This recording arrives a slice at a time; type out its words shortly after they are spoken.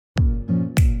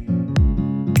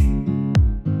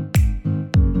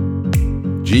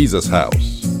Jesus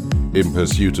House, in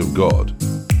pursuit of God,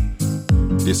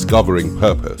 discovering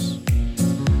purpose,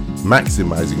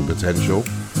 maximizing potential,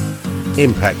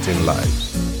 impacting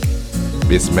lives.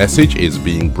 This message is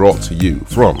being brought to you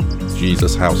from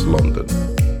Jesus House London.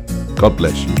 God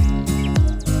bless you.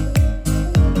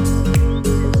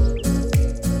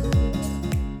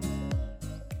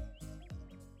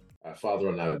 Our Father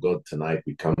and our God, tonight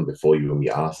we come before you and we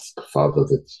ask, Father,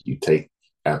 that you take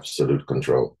absolute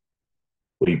control.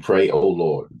 We pray, oh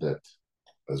Lord, that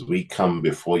as we come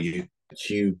before you, that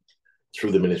you,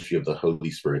 through the ministry of the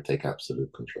Holy Spirit, take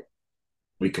absolute control.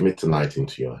 We commit tonight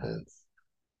into your hands.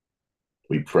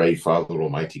 We pray, Father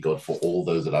Almighty God, for all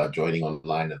those that are joining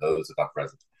online and those that are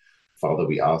present. Father,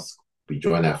 we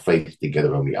join our faith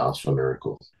together and we ask for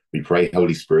miracles. We pray,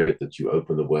 Holy Spirit, that you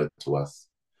open the word to us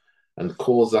and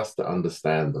cause us to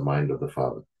understand the mind of the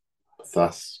Father,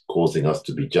 thus causing us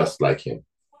to be just like him.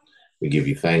 We give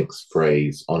you thanks,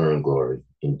 praise, honor, and glory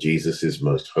in Jesus'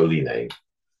 most holy name.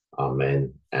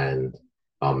 Amen and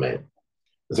amen.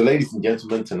 So, ladies and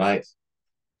gentlemen, tonight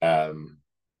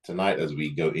as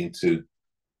we go into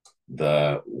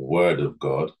the Word of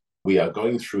God, we are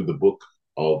going through the book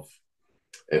of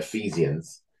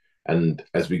Ephesians. And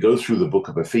as we go through the book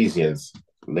of Ephesians,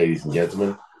 ladies and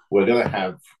gentlemen, we're going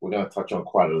to touch on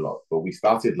quite a lot. But we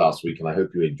started last week, and I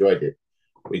hope you enjoyed it.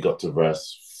 We got to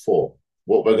verse 4.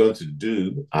 What we're going to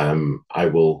do, I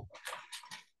will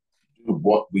do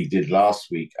what we did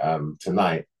last week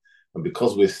tonight. And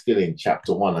because we're still in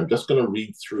chapter 1, I'm just going to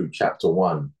read through chapter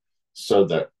 1 so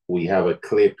that we have a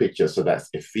clear picture. So that's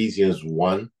Ephesians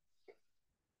 1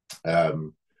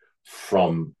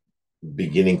 from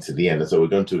beginning to the end. And so we're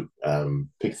going to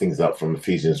pick things up from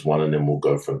Ephesians 1 and then we'll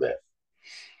go from there.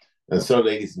 And so,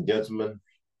 ladies and gentlemen,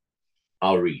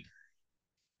 I'll read.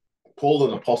 Paul,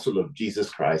 an apostle of Jesus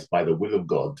Christ, by the will of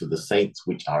God, to the saints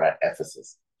which are at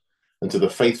Ephesus, and to the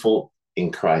faithful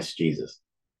in Christ Jesus.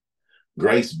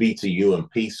 Grace be to you and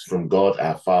peace from God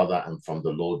our Father and from the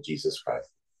Lord Jesus Christ.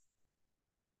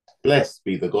 Blessed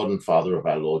be the God and Father of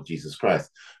our Lord Jesus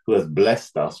Christ, who has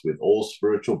blessed us with all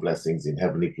spiritual blessings in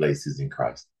heavenly places in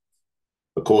Christ,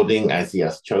 according as he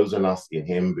has chosen us in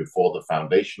him before the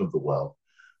foundation of the world,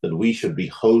 that we should be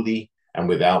holy and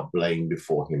without blame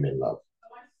before him in love,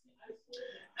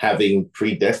 having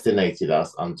predestinated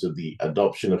us unto the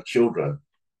adoption of children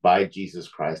by Jesus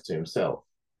Christ to himself,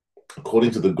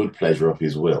 according to the good pleasure of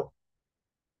his will,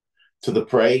 to the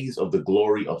praise of the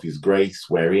glory of his grace,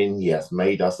 wherein he has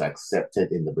made us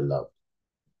accepted in the beloved,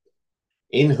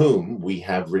 in whom we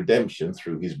have redemption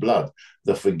through his blood,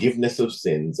 the forgiveness of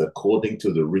sins according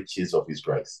to the riches of his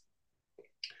grace,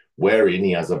 wherein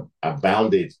he has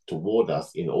abounded toward us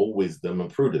in all wisdom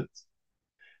and prudence,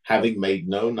 having made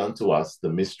known unto us the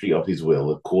mystery of his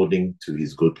will according to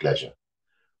his good pleasure,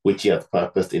 which he hath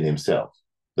purposed in himself,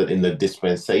 that in the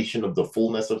dispensation of the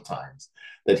fullness of times,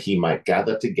 that he might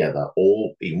gather together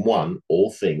all in one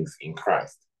all things in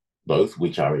Christ, both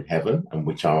which are in heaven and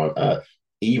which are on earth,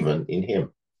 even in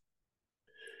him,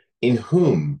 in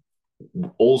whom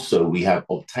also we have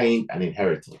obtained an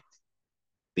inheritance,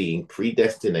 being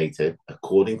predestinated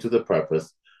according to the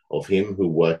purpose of him who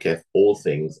worketh all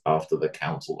things after the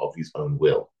counsel of his own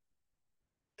will.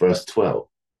 Verse 12,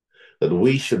 that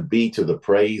we should be to the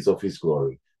praise of his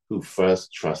glory, who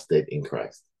first trusted in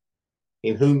Christ,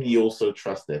 in whom ye also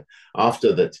trusted,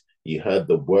 after that ye heard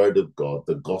the word of God,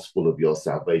 the gospel of your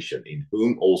salvation, in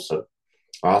whom also,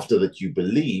 after that you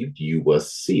believed, you were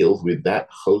sealed with that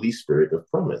Holy Spirit of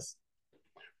promise,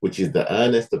 which is the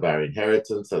earnest of our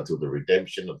inheritance until the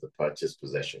redemption of the purchased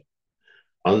possession,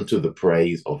 unto the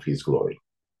praise of his glory.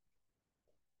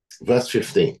 Verse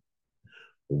 15,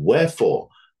 wherefore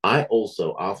I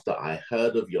also, after I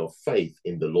heard of your faith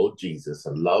in the Lord Jesus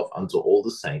and love unto all the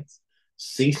saints,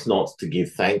 cease not to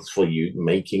give thanks for you,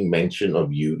 making mention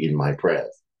of you in my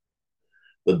prayers,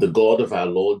 that the God of our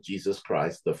Lord Jesus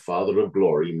Christ, the Father of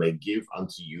glory, may give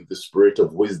unto you the spirit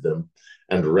of wisdom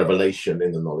and revelation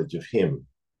in the knowledge of him,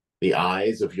 the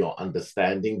eyes of your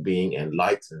understanding being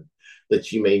enlightened,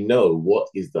 that you may know what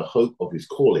is the hope of his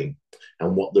calling,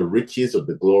 and what the riches of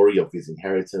the glory of his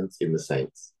inheritance in the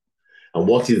saints, and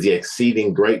what is the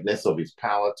exceeding greatness of his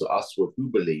power to us who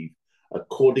believe,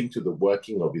 according to the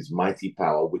working of his mighty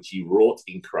power, which he wrought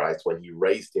in Christ when he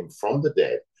raised him from the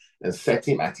dead and set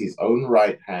him at his own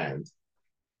right hand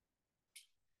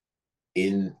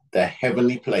in the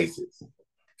heavenly places,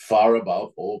 far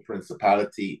above all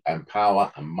principality and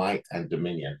power and might and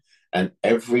dominion, and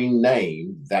every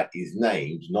name that is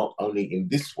named, not only in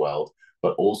this world,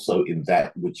 but also in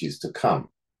that which is to come,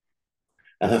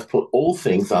 and hath put all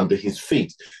things under his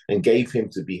feet, and gave him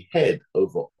to be head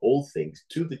over all things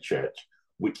to the church,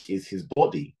 which is his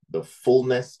body, the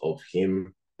fullness of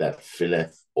him that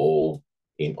filleth all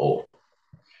in all.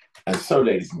 And so,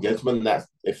 ladies and gentlemen, that's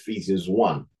Ephesians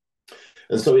 1.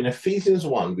 And so in Ephesians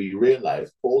 1, we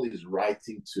realize Paul is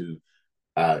writing to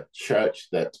a church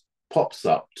that pops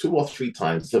up 2 or 3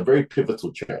 times. It's a very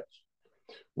pivotal church.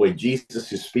 When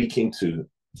Jesus is speaking to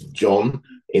John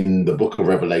in the book of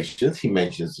Revelations, he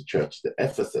mentions the church at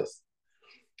Ephesus.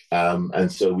 And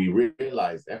so we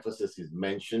realize Ephesus is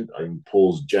mentioned in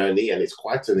Paul's journey, and it's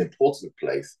quite an important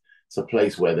place. It's a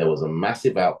place where there was a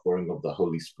massive outpouring of the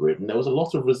Holy Spirit, and there was a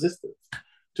lot of resistance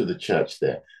to the church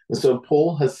there. And so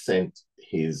Paul has sent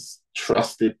his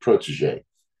trusted protege,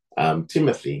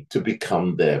 Timothy, to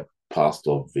become their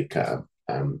pastor, vicar,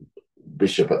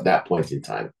 bishop at that point in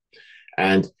time.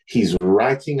 And he's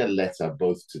writing a letter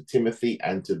both to Timothy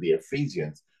and to the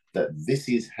Ephesians that this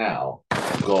is how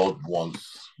God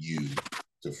wants you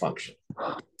to function.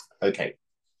 Okay.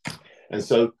 And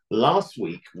so last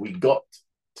week we got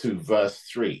to verse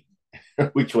 3,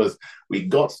 which was, we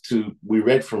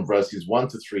read from verses 1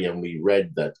 to 3, and we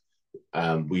read that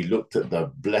we looked at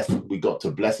we got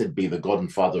to blessed be the God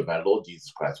and Father of our Lord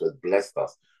Jesus Christ, who has blessed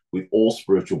us with all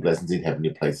spiritual blessings in heavenly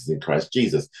places in Christ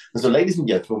Jesus. And so, ladies and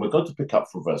gentlemen, we're going to pick up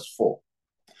from verse 4.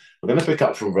 We're going to pick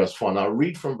up from verse 4, and I'll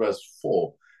read from verse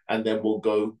 4, and then we'll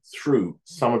go through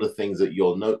some of the things that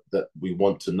you'll note that we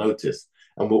want to notice,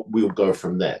 and we'll go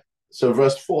from there. So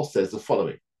verse 4 says the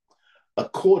following: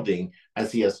 according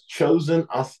as he has chosen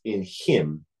us in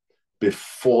him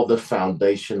before the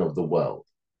foundation of the world.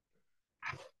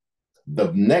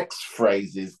 The next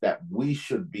phrase is that we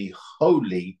should be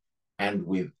holy and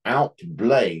without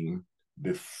blame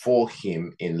before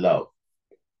him in love.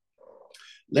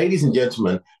 Ladies and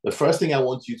gentlemen, the first thing I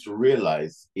want you to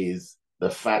realize is the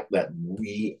fact that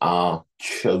we are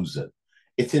chosen.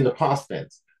 It's in the past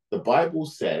tense. The Bible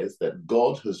says that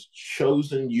God has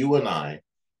chosen you and I,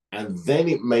 and then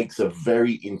it makes a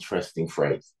very interesting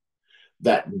phrase,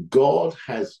 that God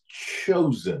has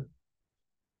chosen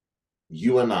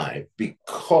you and I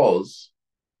because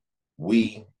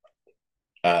we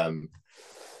are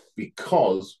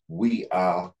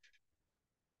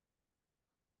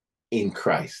in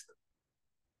Christ.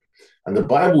 And the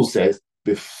Bible says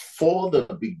before the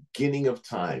beginning of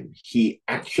time, he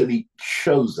actually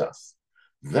chose us.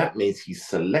 That means he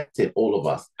selected all of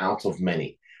us out of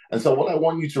many. And so what I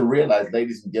want you to realize,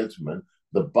 ladies and gentlemen,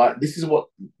 this is what,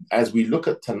 as we look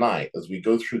at tonight, as we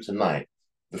go through tonight,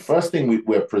 the first thing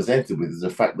we're presented with is the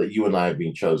fact that you and I have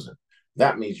been chosen.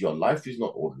 That means your life is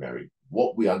not ordinary.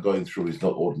 What we are going through is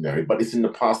not ordinary, but it's in the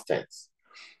past tense.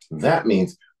 That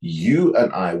means you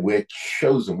and I, we're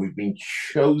chosen. We've been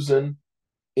chosen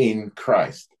in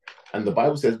Christ. And the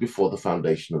Bible says before the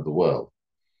foundation of the world.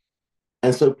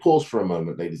 And so pause for a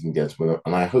moment, ladies and gentlemen,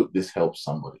 and I hope this helps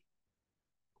somebody.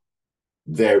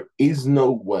 There is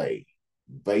no way,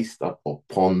 based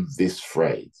upon this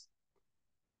phrase,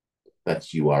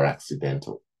 that you are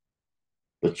accidental,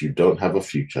 that you don't have a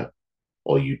future,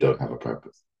 or you don't have a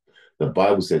purpose. The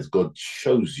Bible says God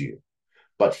chose you,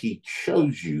 but he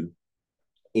chose you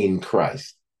in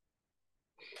Christ.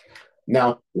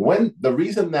 Now, the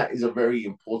reason that is a very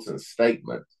important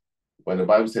statement, when the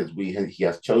Bible says he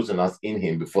has chosen us in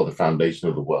him before the foundation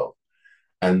of the world,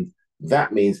 and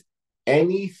that means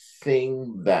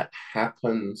anything that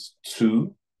happens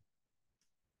to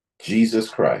Jesus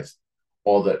Christ,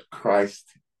 or that Christ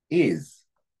is,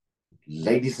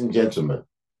 ladies and gentlemen,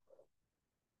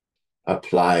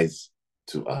 applies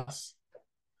to us.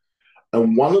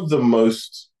 And one of the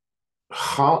most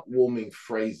heartwarming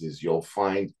phrases you'll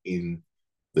find in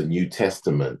the New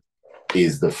Testament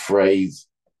is the phrase,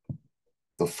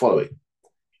 the following: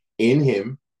 in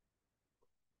him,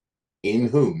 in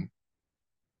whom,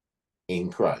 in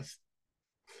Christ.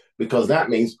 Because that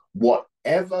means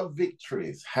whatever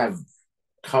victories have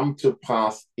come to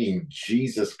pass in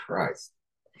Jesus Christ,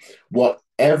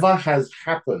 whatever has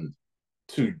happened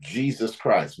to Jesus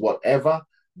Christ, whatever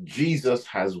Jesus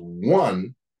has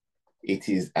won, it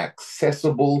is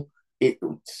accessible. It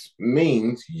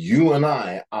means you and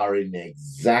I are in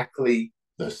exactly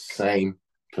the same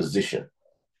position.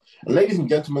 And ladies and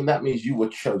gentlemen, that means you were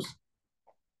chosen.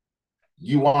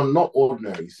 You are not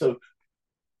ordinary. So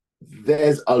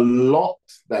there's a lot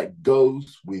that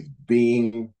goes with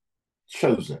being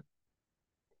chosen.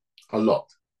 A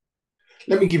lot.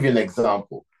 Let me give you an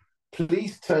example.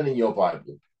 Please turn in your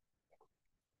Bible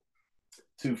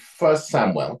to 1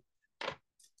 Samuel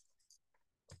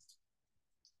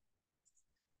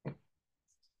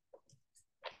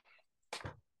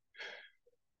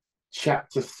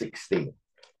chapter 16.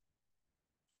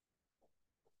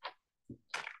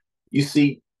 You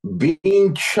see,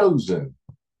 being chosen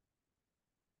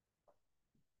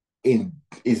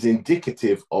is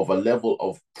indicative of a level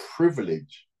of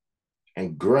privilege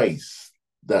and grace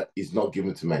that is not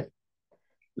given to many.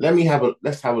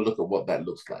 Let's have a look at what that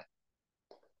looks like.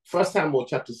 1 Samuel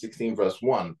chapter 16, verse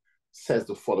 1 says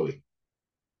the following.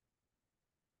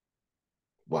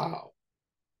 Wow.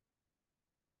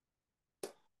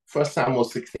 1 Samuel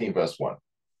 16, verse 1.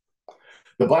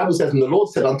 The Bible says, and the Lord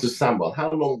said unto Samuel,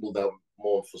 how long wilt thou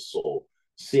mourn for Saul,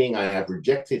 seeing I have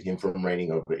rejected him from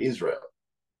reigning over Israel?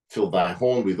 Fill thy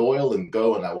horn with oil and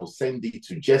go, and I will send thee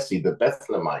to Jesse the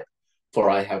Bethlehemite, for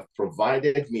I have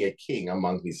provided me a king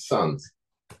among his sons.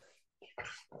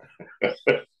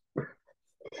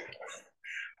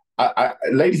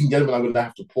 Ladies and gentlemen, I'm going to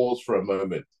have to pause for a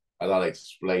moment, and I'll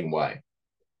explain why.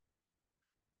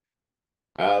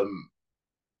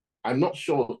 I'm not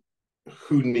sure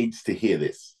who needs to hear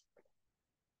this.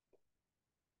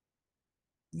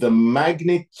 The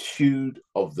magnitude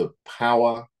of the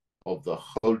power of the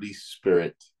Holy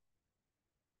Spirit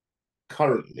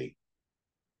currently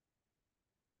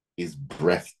is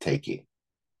breathtaking.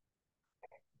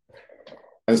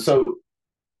 And so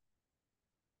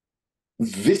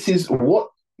this is what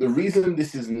the reason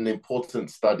this is an important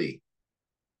study.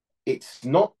 It's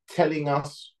not telling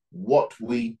us what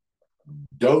we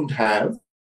don't have,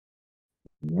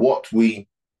 what we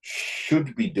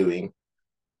should be doing,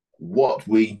 what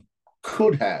we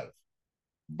could have,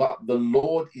 but the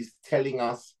Lord is telling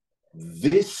us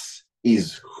this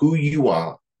is who you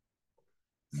are,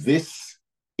 this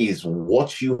is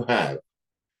what you have,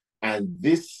 and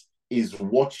this is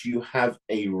what you have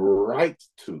a right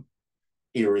to,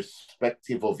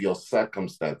 irrespective of your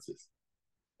circumstances.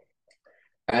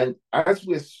 And as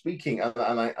we're speaking,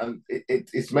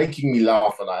 it's making me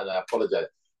laugh, and I apologize,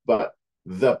 but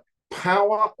the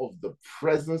power of the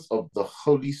presence of the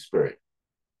Holy Spirit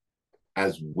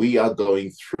as we are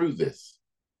going through this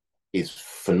is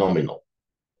phenomenal.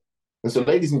 And so,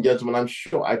 ladies and gentlemen,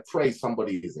 I pray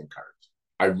somebody is encouraged.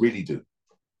 I really do.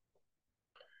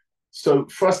 So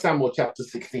 1 Samuel chapter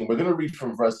 16, we're going to read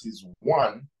from verses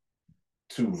 1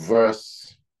 to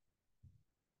verse...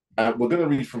 we're going to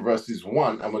read from verses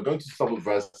 1, and we're going to start with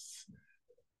verse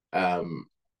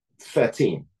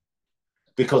 13.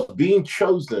 Because being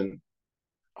chosen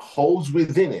holds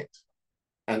within it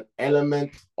an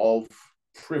element of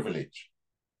privilege,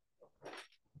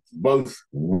 both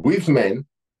with men,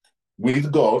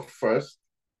 with God first,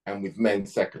 and with men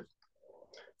second.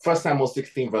 1 Samuel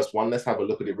 16, verse 1, let's have a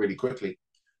look at it really quickly.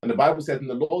 And the Bible says, and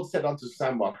the Lord said unto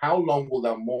Samuel, how long wilt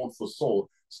thou mourn for Saul,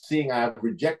 seeing I have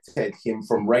rejected him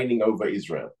from reigning over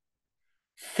Israel?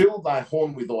 Fill thy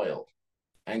horn with oil,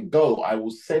 and go, I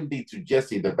will send thee to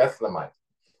Jesse the Bethlehemite,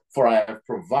 for I have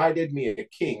provided me a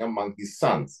king among his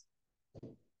sons.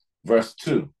 Verse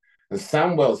 2, and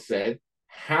Samuel said,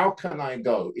 how can I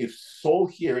go? If Saul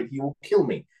hear it, he will kill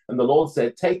me. And the Lord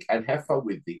said, take an heifer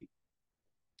with thee,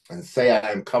 and say,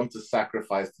 I am come to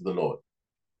sacrifice to the Lord.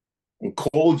 And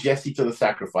call Jesse to the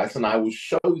sacrifice, and I will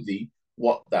show thee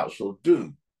what thou shalt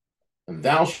do. And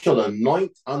thou shalt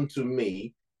anoint unto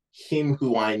me him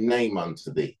who I name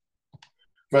unto thee.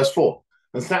 Verse 4,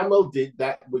 and Samuel did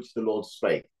that which the Lord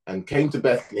spake, and came to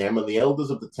Bethlehem, and the elders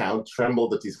of the town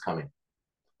trembled at his coming,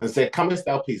 and said, comest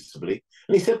thou peaceably?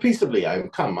 And he said, peaceably I am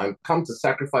come to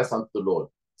sacrifice unto the Lord.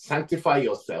 Sanctify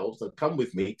yourselves, and come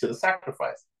with me to the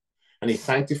sacrifice. And he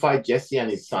sanctified Jesse and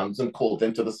his sons, and called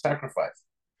them to the sacrifice.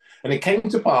 And it came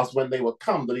to pass, when they were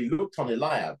come, that he looked on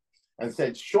Eliab, and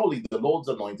said, surely the Lord's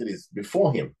anointed is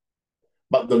before him.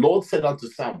 But the Lord said unto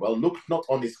Samuel, look not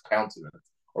on his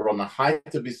countenance, or on the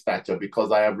height of his stature,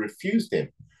 because I have refused him.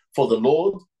 For the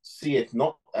Lord seeth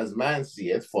not as man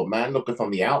seeth, for man looketh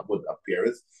on the outward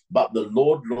appearance, but the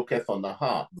Lord looketh on the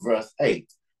heart. Verse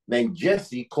 8, then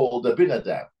Jesse called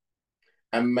Abinadab,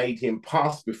 and made him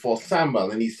pass before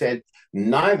Samuel, and he said,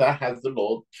 neither has the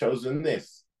Lord chosen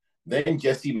this. Then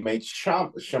Jesse made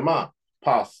Shammah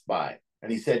pass by,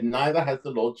 and he said, neither has the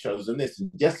Lord chosen this.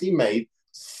 And Jesse made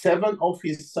 7 of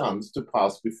his sons to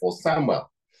pass before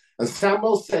Samuel. And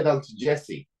Samuel said unto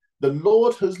Jesse, the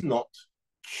Lord has not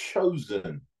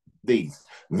chosen these.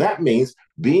 That means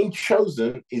being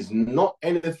chosen is not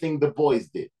anything the boys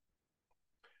did.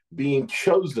 Being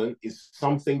chosen is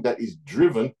something that is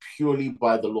driven purely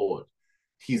by the Lord.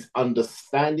 His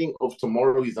understanding of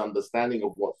tomorrow, his understanding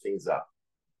of what things are.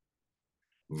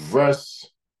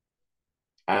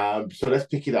 So let's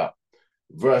pick it up.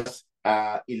 Verse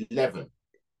 11.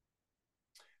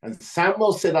 And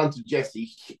Samuel said unto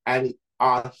Jesse, and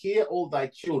are here all thy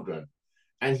children?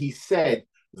 And he said,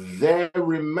 there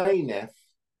remaineth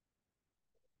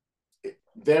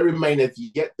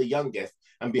yet the youngest,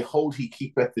 and behold, he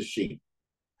keepeth the sheep.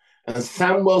 And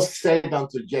Samuel said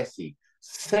unto Jesse,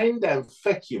 send and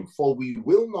fetch him, for we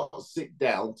will not sit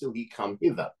down till he come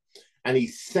hither. And he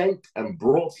sent and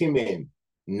brought him in.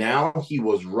 Now he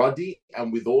was ruddy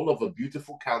and withal of a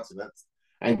beautiful countenance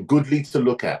and goodly to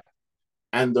look at.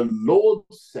 And the Lord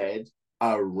said,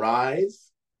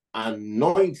 arise,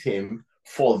 anoint him,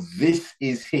 for this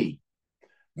is he.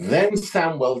 Then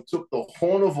Samuel took the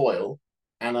horn of oil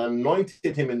and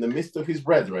anointed him in the midst of his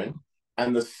brethren,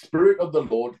 and the Spirit of the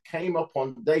Lord came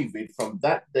upon David from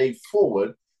that day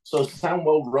forward. So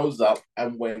Samuel rose up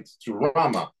and went to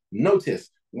Ramah. Notice,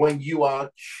 when you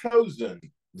are chosen,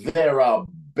 there are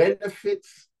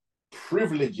benefits,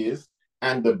 privileges,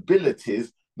 and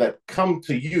abilities that come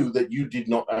to you that you did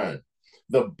not earn.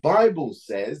 The Bible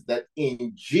says that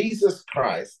in Jesus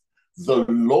Christ, the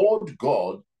Lord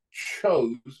God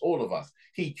chose all of us.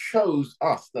 He chose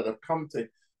us that have come to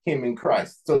him in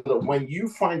Christ, so that when you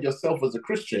find yourself as a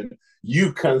Christian,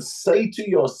 you can say to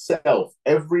yourself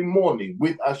every morning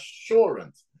with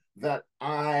assurance that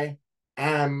I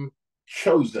am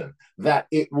chosen, that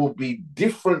it will be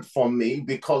different for me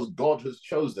because God has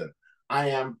chosen. I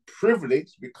am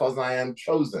privileged because I am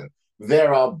chosen.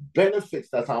 There are benefits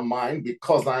that are mine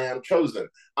because I am chosen.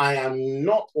 I am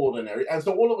not ordinary. And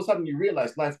so all of a sudden you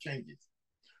realize life changes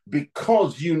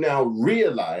because you now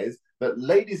realize that,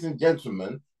 ladies and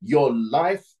gentlemen, your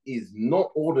life is not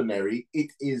ordinary.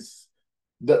 It is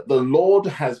that the Lord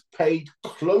has paid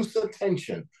close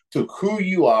attention to who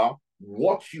you are,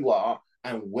 what you are,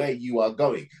 and where you are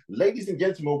going. Ladies and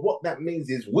gentlemen, what that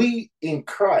means is we in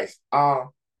Christ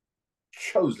are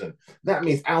chosen. That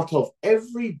means out of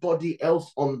everybody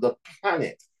else on the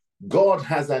planet, God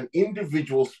has an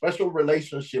individual special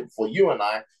relationship for you and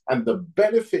I, and the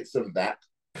benefits of that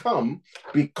come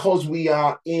because we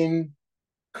are in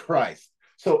Christ.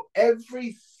 So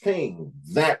everything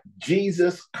that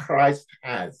Jesus Christ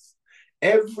has,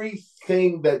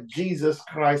 everything that Jesus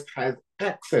Christ has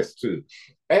access to,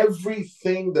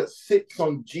 everything that sits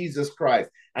on Jesus Christ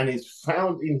and is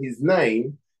found in his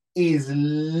name is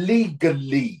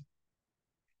legally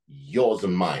yours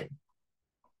and mine.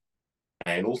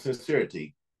 And in all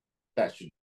sincerity, that should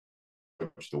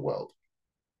change the world.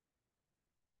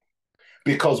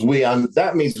 Because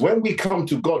that means when we come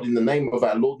to God in the name of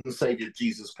our Lord and Savior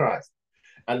Jesus Christ,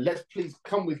 and let's please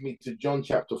come with me to John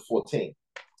chapter 14,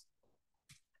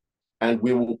 and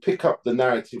we will pick up the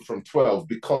narrative from 12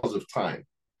 because of time.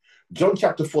 John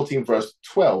chapter 14, verse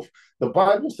 12, the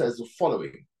Bible says the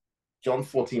following. John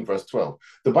 14, verse 12.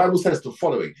 The Bible says the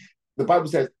following. The Bible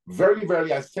says, verily,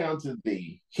 verily, I say unto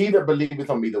thee, he that believeth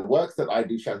on me, the works that I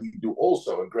do shall he do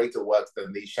also, and greater works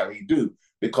than these shall he do,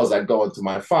 because I go unto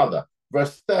my Father.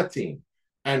 Verse 13,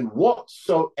 and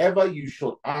whatsoever you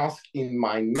shall ask in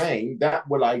my name, that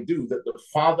will I do, that the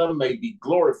Father may be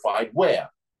glorified. Where?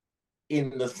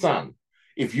 In the Son.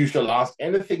 If you shall ask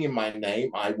anything in my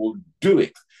name, I will do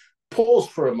it. Pause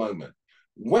for a moment.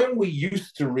 When we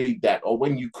used to read that, or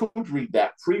when you could read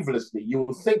that previously, you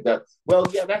would think that, well,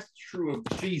 yeah, that's true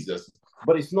of Jesus,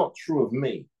 but it's not true of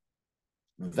me.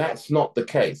 That's not the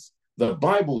case. The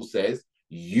Bible says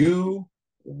you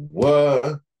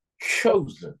were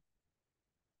chosen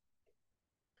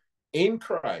in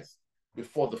Christ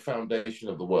before the foundation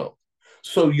of the world.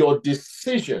 So your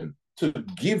decision to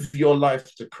give your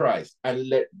life to Christ and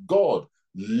let God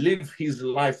live his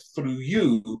life through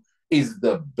you is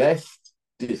the best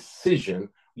decision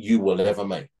you will ever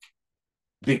make,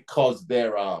 because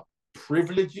there are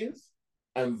privileges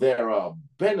and there are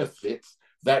benefits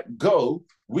that go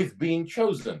with being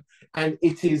chosen. And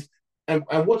it is, and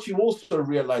what you also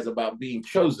realize about being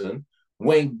chosen,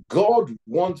 when God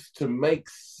wants to make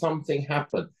something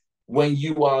happen, when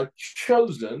you are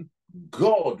chosen,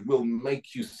 God will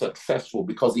make you successful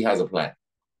because he has a plan.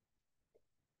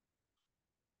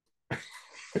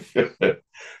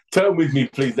 Turn with me,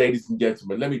 please, ladies and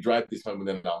gentlemen. Let me drive this home and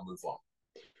then I'll move on.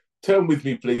 Turn with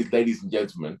me, please, ladies and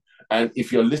gentlemen. And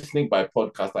if you're listening by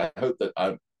podcast, I hope that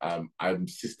I'm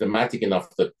systematic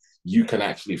enough that you can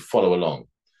actually follow along.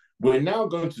 We're now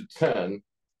going to turn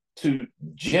to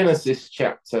Genesis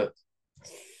chapter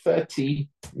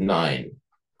 39.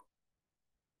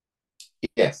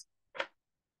 Yes.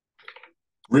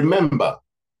 Remember,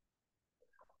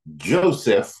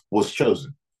 Joseph was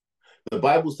chosen. The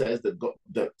Bible says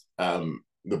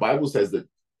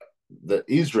that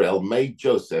Israel made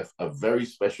Joseph a very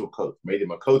special coat, made him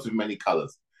a coat of many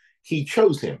colors. He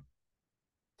chose him.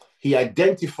 He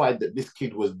identified that this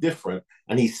kid was different,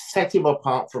 and he set him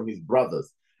apart from his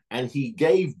brothers. And he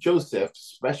gave Joseph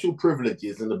special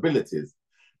privileges and abilities.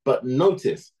 But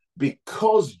notice,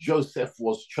 because Joseph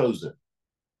was chosen,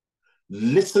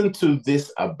 Listen to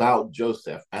this about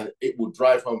Joseph, and it will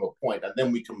drive home a point, and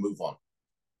then we can move on.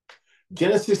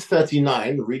 Genesis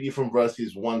 39, reading from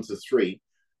verses 1 to 3,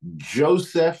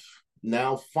 Joseph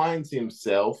now finds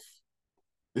himself,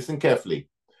 listen carefully,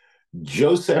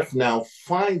 Joseph now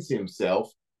finds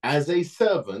himself as a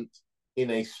servant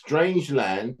in a strange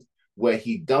land where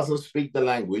he doesn't speak the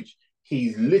language.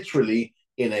 He's literally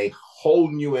in a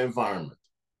whole new environment.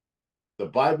 The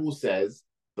Bible says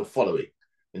the following: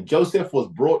 and Joseph was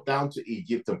brought down to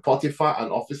Egypt, and Potiphar, an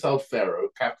officer of Pharaoh,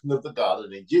 captain of the guard,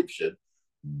 an Egyptian,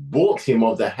 bought him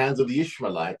of the hands of the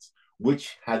Ishmaelites,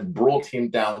 which had brought him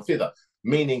down thither,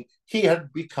 meaning he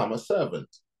had become a servant.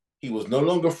 He was no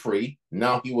longer free,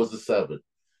 now he was a servant.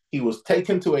 He was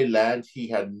taken to a land he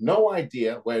had no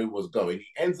idea where he was going. He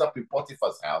ends up in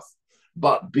Potiphar's house,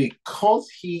 but because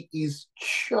he is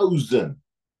chosen,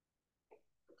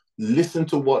 listen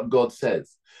to what God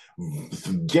says.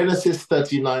 Genesis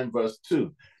 39, verse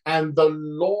 2. And the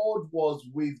Lord was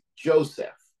with Joseph,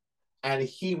 and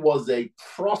he was a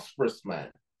prosperous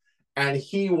man, and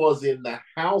he was in the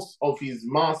house of his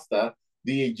master,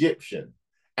 the Egyptian.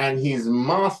 And his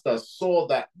master saw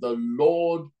that the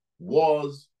Lord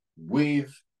was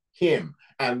with him,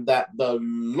 and that the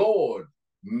Lord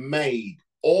made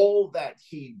all that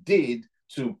he did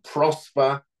to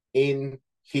prosper in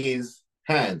his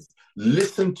hands.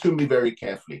 Listen to me very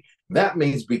carefully. That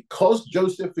means because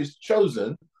Joseph is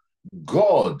chosen,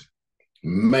 God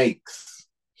makes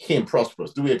him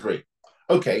prosperous. Do we agree?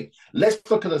 Okay, let's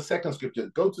look at the second scripture.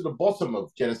 Go to the bottom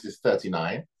of Genesis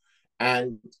 39,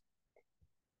 and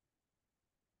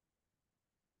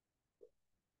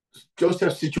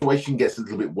Joseph's situation gets a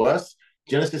little bit worse.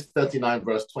 Genesis 39,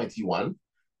 verse 21.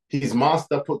 His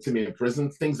master puts him in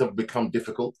prison. Things have become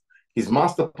difficult. His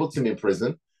master puts him in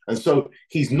prison. And so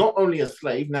he's not only a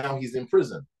slave, now he's in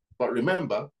prison. But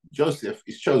remember, Joseph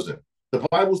is chosen. The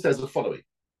Bible says the following,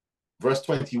 verse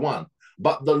 21.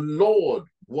 But the Lord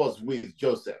was with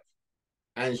Joseph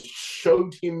and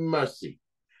showed him mercy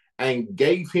and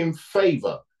gave him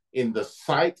favor in the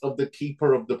sight of the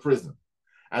keeper of the prison.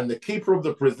 And the keeper of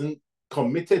the prison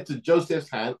committed to Joseph's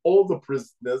hand all the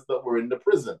prisoners that were in the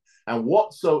prison. And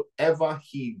whatsoever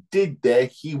he did there,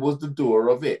 he was the doer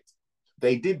of it.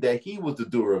 They did there, he was the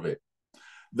doer of it.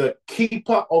 The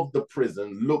keeper of the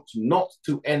prison looked not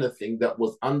to anything that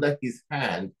was under his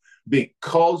hand,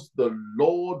 because the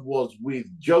Lord was with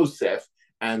Joseph,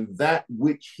 and that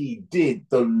which he did,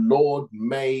 the Lord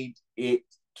made it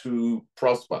to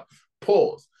prosper.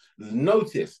 Pause.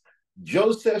 Notice,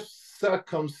 Joseph's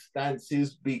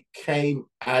circumstances became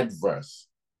adverse,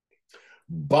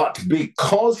 but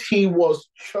because he was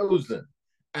chosen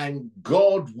and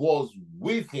God was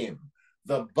with him,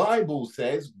 the Bible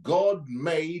says God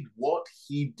made what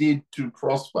he did to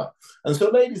prosper. And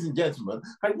so, ladies and gentlemen,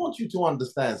 I want you to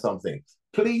understand something.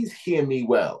 Please hear me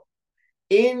well.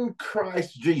 In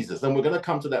Christ Jesus, and we're going to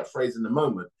come to that phrase in a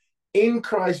moment, in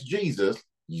Christ Jesus,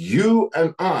 you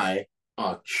and I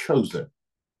are chosen.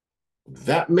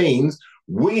 That means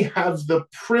we have the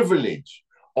privilege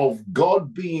of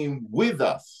God being with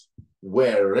us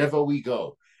wherever we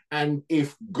go. And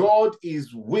if God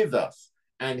is with us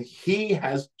and he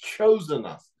has chosen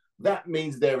us, that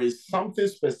means there is something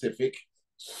specific,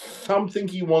 something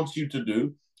he wants you to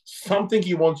do, something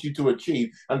he wants you to achieve.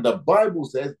 And the Bible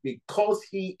says, because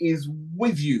he is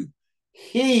with you,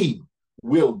 he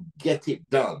will get it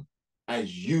done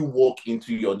as you walk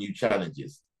into your new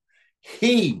challenges.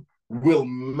 He will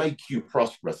make you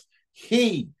prosperous.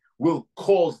 He will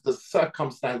cause the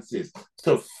circumstances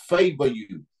to favor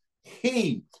you.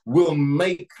 He will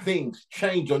make things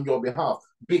change on your behalf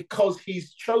because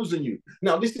he's chosen you.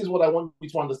 Now, this is what I want you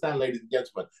to understand, ladies and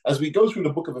gentlemen. As we go through the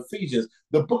book of Ephesians,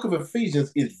 the book of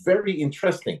Ephesians is very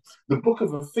interesting. The book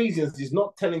of Ephesians is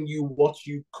not telling you what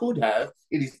you could have,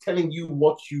 it is telling you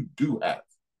what you do have.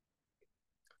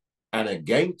 And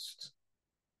against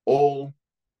all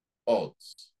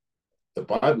odds, the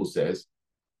Bible says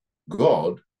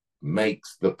God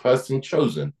makes the person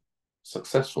chosen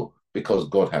successful because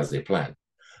God has a plan.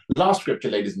 Last scripture,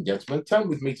 ladies and gentlemen, turn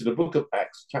with me to the book of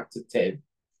Acts, chapter 10,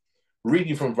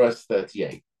 reading from verse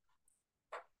 38.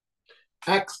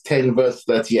 Acts 10, verse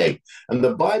 38. And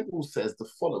the Bible says the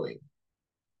following.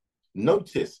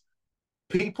 Notice,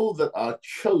 people that are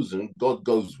chosen, God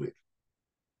goes with.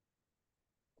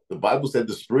 The Bible said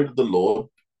the Spirit of the Lord,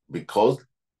 because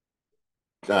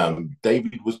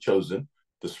David was chosen,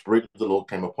 the Spirit of the Lord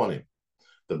came upon him.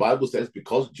 The Bible says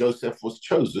because Joseph was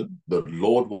chosen, the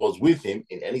Lord was with him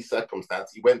in any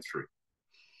circumstance he went through.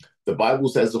 The Bible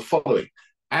says the following,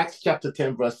 Acts chapter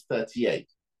 10, verse 38.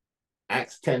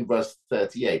 Acts 10, verse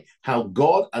 38, how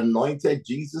God anointed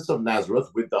Jesus of Nazareth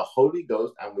with the Holy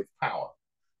Ghost and with power,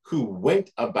 who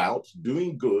went about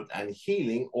doing good and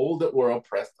healing all that were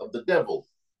oppressed of the devil.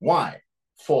 Why?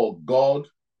 For God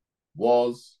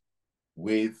was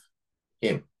with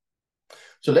him.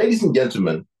 So, ladies and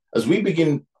gentlemen, as we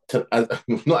continue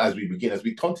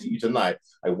tonight,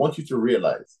 I want you to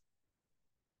realize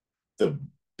the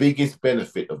biggest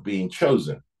benefit of being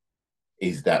chosen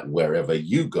is that wherever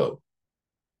you go,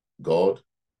 God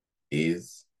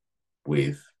is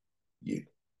with you.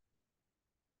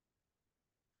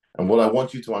 And what I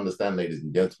want you to understand, ladies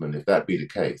and gentlemen, if that be the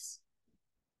case,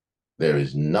 there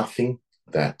is nothing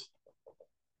that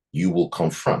you will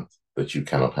confront that you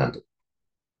cannot handle,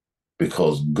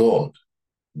 because God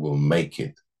will make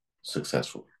it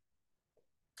successful.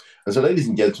 And so, ladies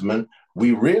and gentlemen,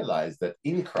 we realize that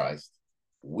in Christ,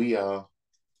 we are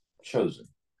chosen.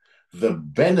 The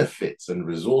benefits and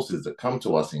resources that come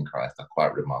to us in Christ are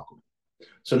quite remarkable.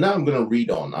 So now I'm going to read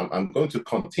on. I'm going to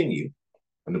continue.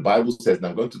 And the Bible says, and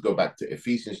I'm going to go back to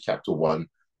Ephesians chapter 1,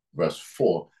 verse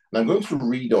 4. And I'm going to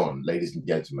read on, ladies and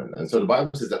gentlemen. And so the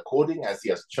Bible says, according as he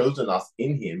has chosen us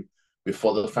in him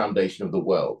before the foundation of the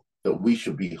world, that we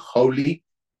should be holy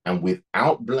and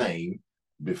without blame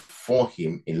before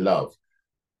him in love.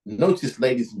 Notice,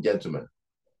 ladies and gentlemen,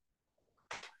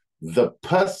 the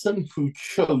person who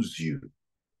chose you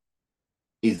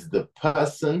is the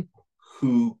person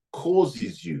who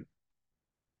causes you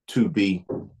to be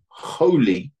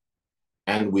holy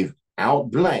and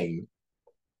without blame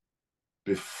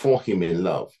before him in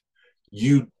love.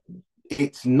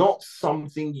 It's not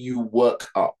something you work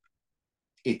up.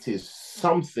 It is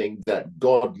something that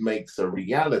God makes a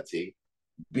reality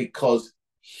because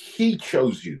he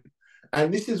chose you.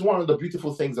 And this is one of the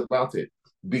beautiful things about it.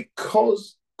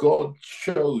 Because God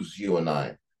chose you and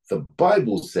I, the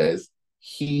Bible says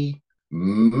he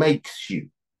makes you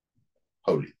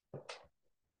holy.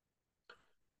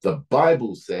 The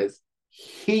Bible says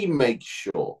he makes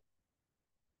sure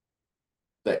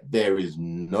that there is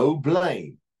no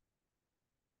blame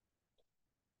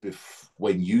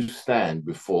when you stand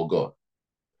before God.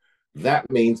 That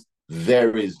means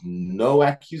there is no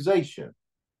accusation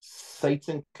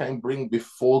Satan can bring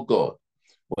before God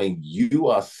when you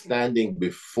are standing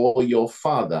before your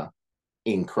Father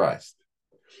in Christ,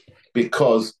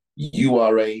 because you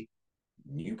are a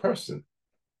new person.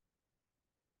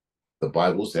 The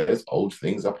Bible says old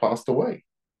things are passed away.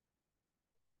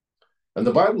 And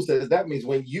the Bible says that means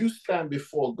when you stand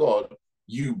before God,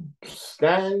 you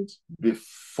stand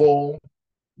before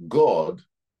God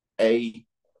a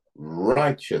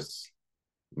righteous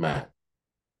man.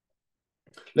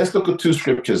 Let's look at two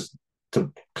scriptures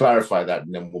to clarify that,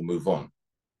 and then we'll move on.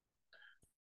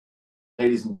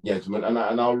 Ladies and gentlemen,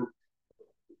 and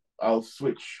I'll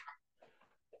switch.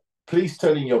 Please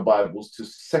turn in your Bibles to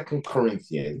 2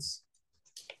 Corinthians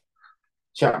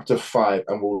chapter 5,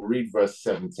 and we'll read verse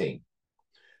 17.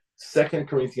 2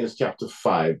 Corinthians chapter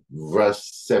 5, verse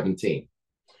 17.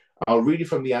 I'll read it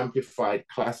from the Amplified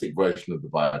Classic Version of the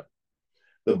Bible.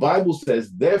 The Bible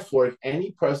says, therefore, if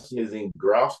any person is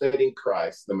engrafted in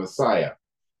Christ, the Messiah,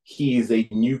 he is a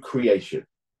new creation,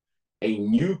 a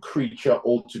new creature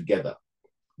altogether.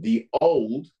 The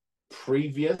old,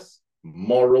 previous,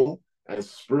 moral, and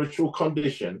spiritual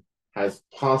condition has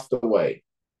passed away.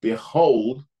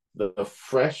 Behold, the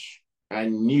fresh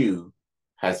and new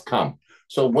has come.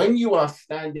 So when you are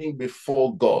standing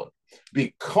before God,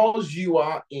 because you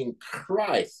are in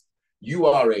Christ, you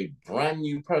are a brand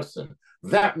new person.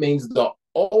 That means the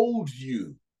old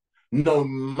you, no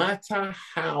matter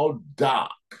how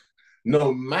dark,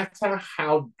 no matter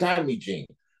how damaging,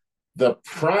 the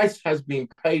price has been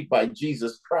paid by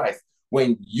Jesus Christ.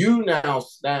 When you now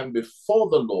stand before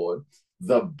the Lord,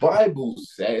 the Bible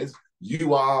says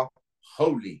you are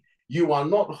holy. You are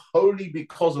not holy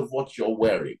because of what you're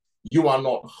wearing. You are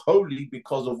not holy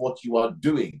because of what you are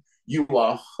doing. You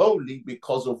are holy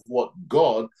because of what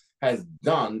God has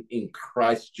done in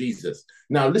Christ Jesus.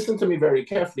 Now, listen to me very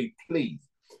carefully, please.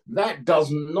 That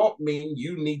does not mean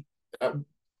you need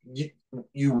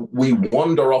we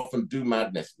wander off and do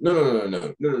madness.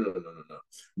 No.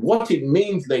 What it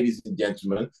means, ladies and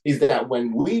gentlemen, is that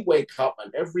when we wake up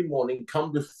and every morning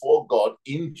come before God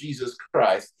in Jesus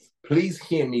Christ, please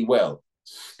hear me well.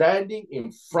 Standing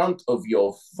in front of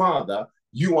your Father,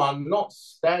 you are not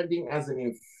standing as an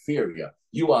inferior.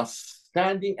 You are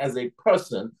standing as a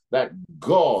person that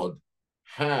God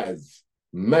has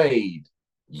made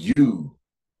you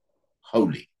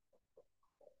holy.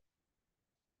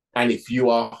 And if you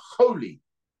are holy,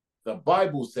 the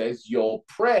Bible says your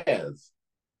prayers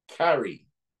carry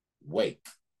weight.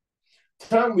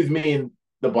 Turn with me in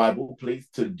the Bible, please,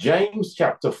 to James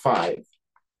chapter 5,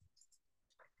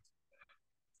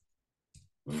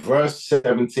 verse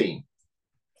 17.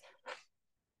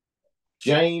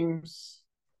 James,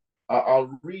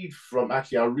 I'll read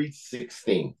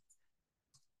 16.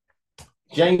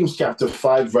 James chapter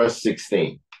 5, verse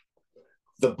 16.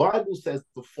 The Bible says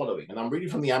the following, and I'm reading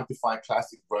from the Amplified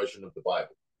Classic Version of the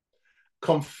Bible.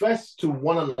 Confess to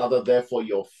one another, therefore,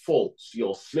 your faults,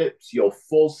 your slips, your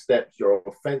false steps, your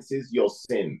offenses, your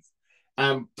sins,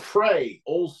 and pray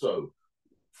also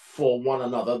for one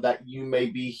another that you may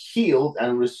be healed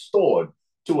and restored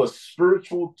to a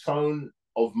spiritual tone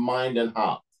of mind and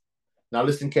heart. Now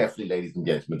listen carefully, ladies and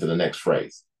gentlemen, to the next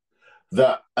phrase.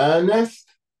 The earnest,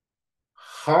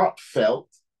 heartfelt,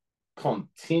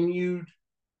 continued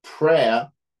prayer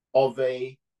of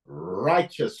a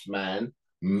righteous man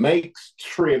makes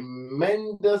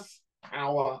tremendous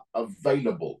power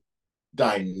available,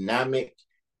 dynamic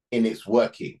in its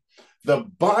working. The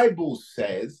Bible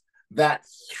says that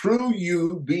through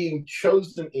you being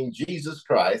chosen in Jesus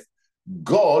Christ,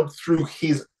 God, through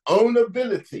his own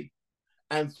ability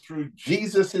and through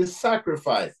Jesus'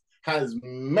 sacrifice, has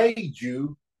made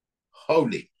you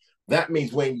holy. That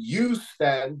means when you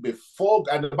stand before,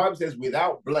 and the Bible says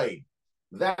without blame,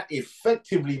 that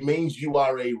effectively means you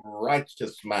are a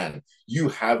righteous man. You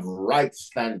have right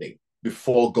standing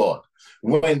before God.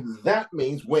 That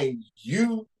means when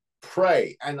you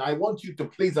pray, and I want you to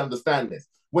please understand this,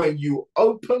 when you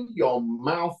open your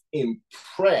mouth in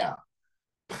prayer,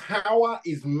 power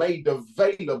is made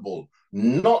available,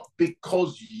 not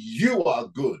because you are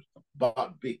good,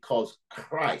 but because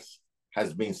Christ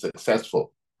has been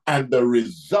successful. And the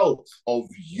result of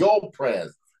your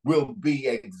prayers will be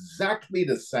exactly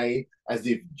the same as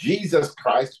if Jesus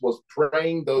Christ was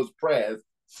praying those prayers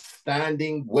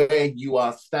standing where you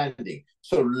are standing.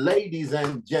 So, ladies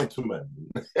and gentlemen,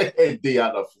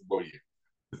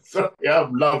 sorry,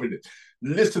 I'm loving it.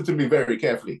 Listen to me very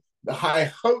carefully. I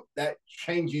hope that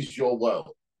changes your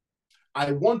world.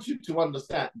 I want you to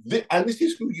understand, and this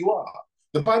is who you are.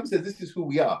 The Bible says this is who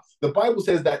we are. The Bible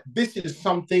says that this is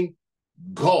something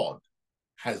God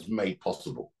has made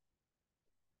possible,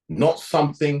 not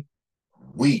something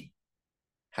we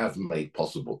have made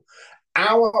possible.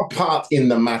 Our part in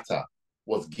the matter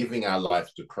was giving our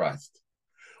lives to Christ.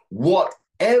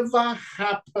 Whatever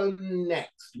happened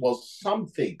next was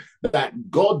something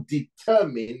that God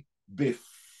determined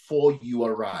before you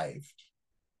arrived.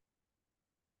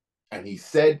 And he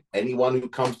said, anyone who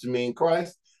comes to me in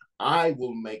Christ, I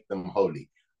will make them holy.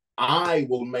 I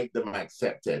will make them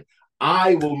accepted.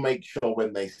 I will make sure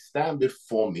when they stand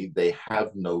before me, they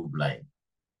have no blame.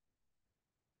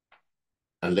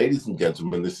 And ladies and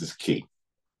gentlemen, this is key.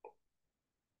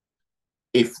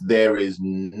 If there is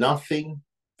nothing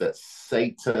that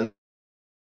Satan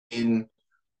in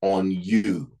on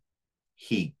you,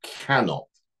 he cannot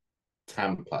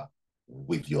tamper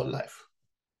with your life.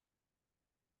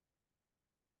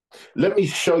 Let me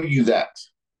show you that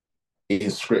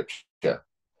in scripture.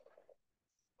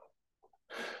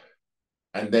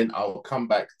 And then I'll come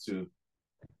back to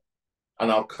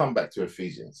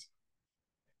Ephesians.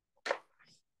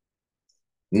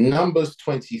 Numbers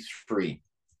 23,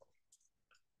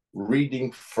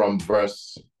 reading from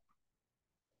verse,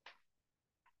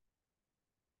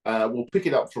 we'll pick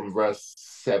it up from verse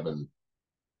 7.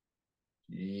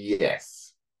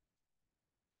 Yes.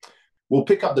 We'll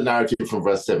pick up the narrative from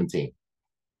verse 17.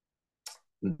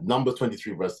 Numbers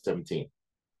 23, verse 17.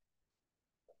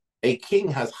 A king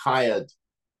has hired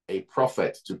a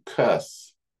prophet to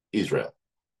curse Israel.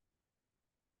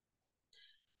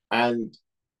 And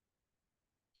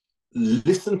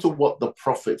listen to what the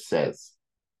prophet says.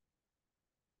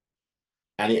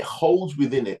 And it holds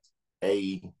within it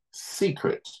a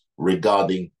secret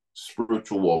regarding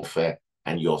spiritual warfare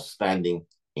and your standing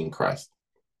in Christ.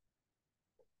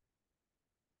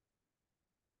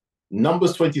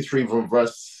 Numbers 23 from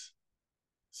verse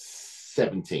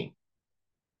 17.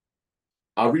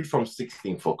 I'll read from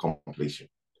 16 for completion.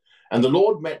 And the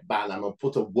Lord met Balaam and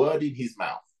put a word in his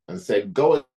mouth and said,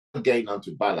 go again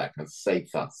unto Balak and say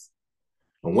thus.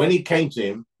 And when he came to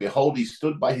him, behold, he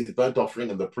stood by his burnt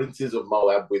offering and the princes of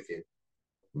Moab with him.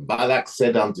 Balak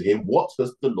said unto him, what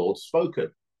has the Lord spoken?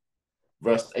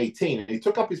 Verse 18, and he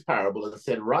took up his parable and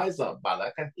said, rise up,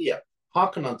 Balak, and hear.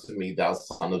 Hearken unto me, thou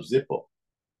son of Zippor.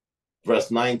 Verse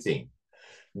 19,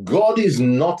 God is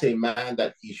not a man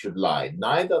that he should lie,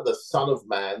 neither the son of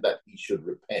man that he should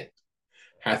repent.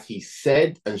 Hath he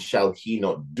said, and shall he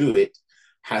not do it?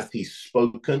 Hath he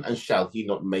spoken, and shall he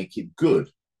not make it good?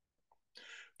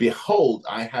 Behold,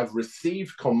 I have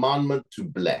received commandment to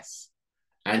bless,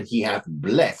 and he hath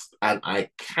blessed, and I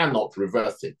cannot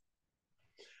reverse it.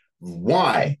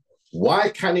 Why? Why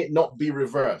can it not be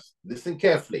reversed? Listen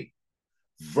carefully.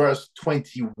 Verse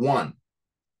 21.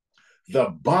 The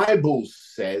Bible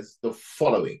says the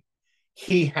following: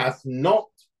 He hath not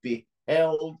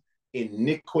beheld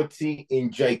iniquity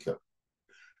in Jacob,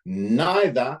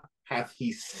 neither hath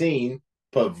he seen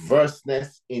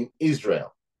perverseness in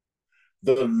Israel.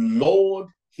 The Lord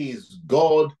his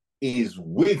God is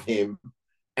with him,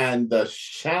 and the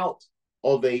shout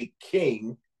of a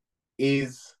king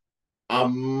is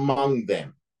among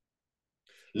them.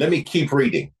 Let me keep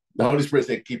reading. The Holy Spirit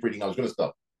said, keep reading. I was going to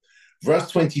stop. Verse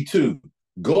 22,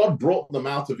 God brought them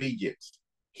out of Egypt.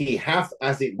 He hath,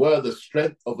 as it were, the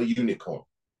strength of a unicorn.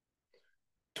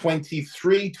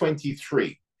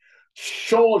 23,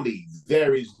 surely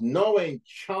there is no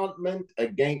enchantment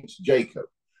against Jacob,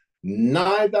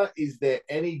 neither is there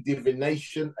any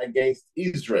divination against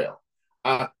Israel.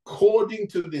 According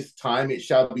to this time, it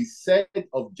shall be said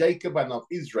of Jacob and of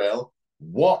Israel,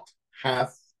 what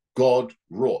hath God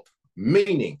wrought?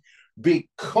 Meaning,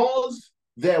 because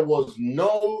there was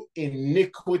no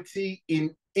iniquity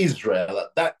in Israel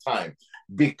at that time,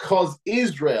 because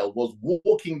Israel was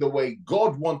walking the way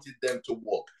God wanted them to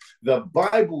walk, the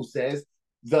Bible says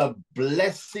the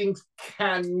blessings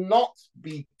cannot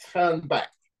be turned back.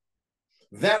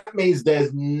 That means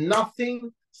there's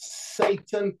nothing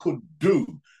Satan could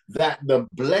do that the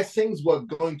blessings were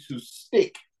going to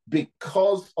stick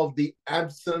because of the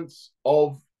absence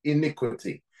of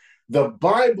iniquity. The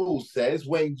Bible says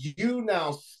when you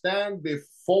now stand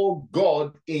before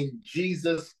God in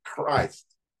Jesus Christ,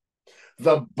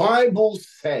 the Bible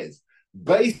says,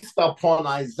 based upon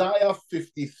Isaiah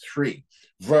 53,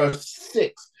 verse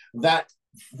 6, that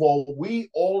for we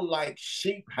all like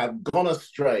sheep have gone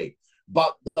astray,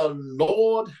 but the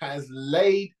Lord has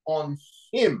laid on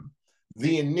him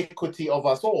the iniquity of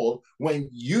us all. When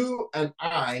you and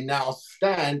I now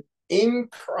stand in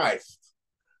Christ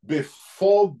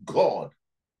before God,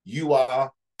 you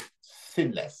are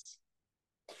sinless.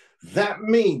 That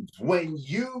means when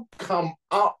you come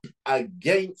up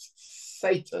against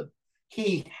Satan,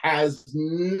 he has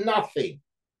nothing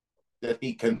that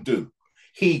he can do.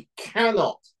 He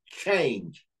cannot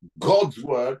change God's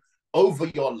word over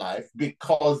your life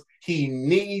because he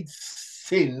needs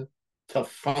sin to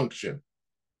function.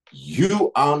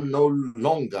 You are no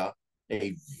longer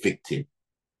a victim.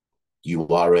 You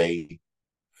are a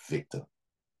victor.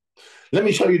 Let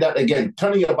me show you that again.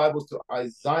 Turning your Bibles to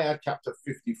Isaiah chapter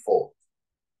 54.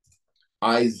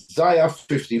 Isaiah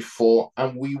 54,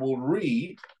 and we will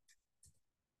read,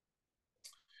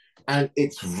 and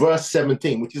it's verse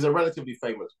 17, which is a relatively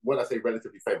famous, when I say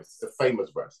relatively famous, it's a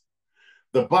famous verse.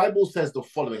 The Bible says the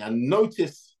following, and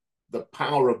notice the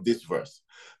power of this verse.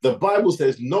 The Bible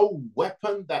says, no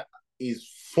weapon that is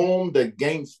formed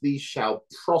against thee shall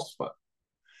prosper,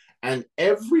 and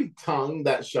every tongue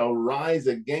that shall rise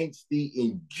against thee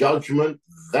in judgment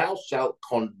thou shalt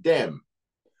condemn.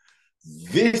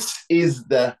 This is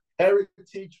the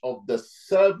heritage of the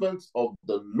servants of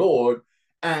the Lord,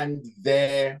 and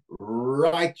their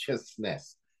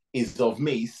righteousness is of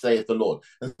me, saith the Lord.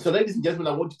 And so, ladies and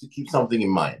gentlemen, I want you to keep something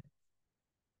in mind.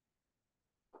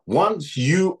 Once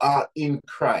you are in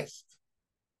Christ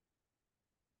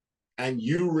and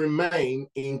you remain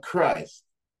in Christ,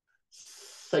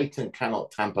 Satan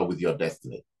cannot tamper with your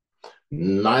destiny.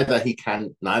 Neither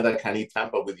can he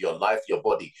tamper with your life, your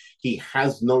body. He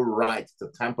has no right to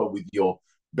tamper with your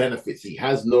benefits. He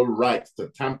has no right to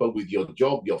tamper with your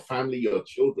job, your family, your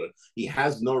children. He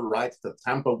has no right to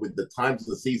tamper with the times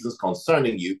and seasons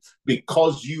concerning you,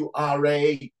 because you are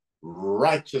a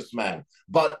righteous man.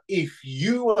 But if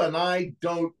you and I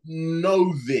don't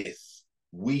know this,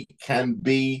 we can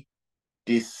be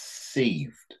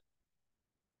deceived.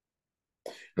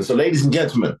 And so, ladies and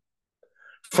gentlemen,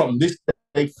 from this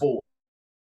day forward,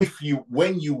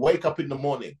 when you wake up in the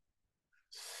morning,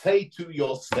 say to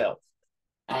yourself,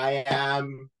 I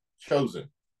am chosen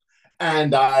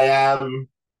and I am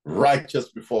righteous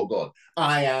before God.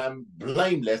 I am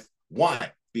blameless.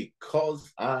 Why?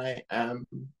 Because I am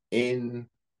in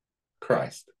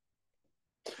Christ.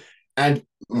 And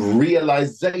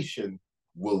realization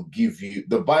will give you,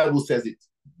 the Bible says it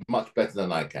much better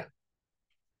than I can.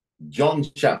 John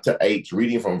chapter 8,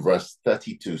 reading from verse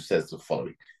 32, says the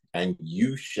following, and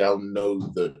you shall know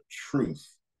the truth,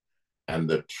 and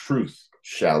the truth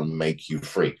shall make you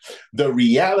free. The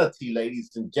reality,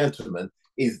 ladies and gentlemen,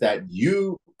 is that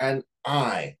you and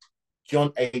I,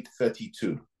 John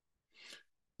 8:32,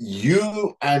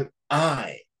 you and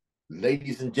I,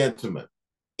 ladies and gentlemen,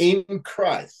 in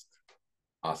Christ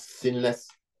are sinless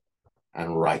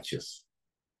and righteous.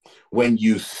 When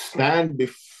you stand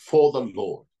before the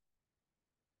Lord,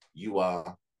 you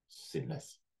are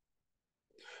sinless.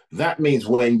 That means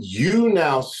when you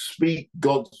now speak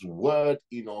God's word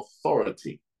in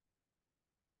authority,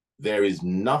 there is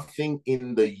nothing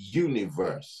in the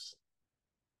universe,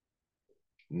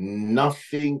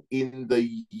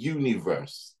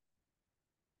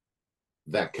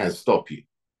 that can stop you.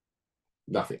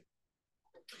 Nothing.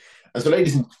 And so,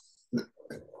 ladies,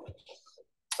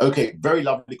 okay, very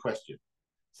lovely question.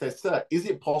 Says, sir, is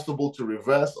it possible to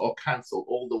reverse or cancel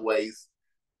all the ways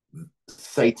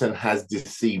Satan has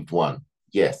deceived one?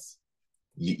 Yes,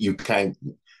 you can.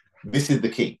 This is the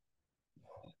key.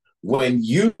 When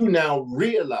you now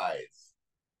realize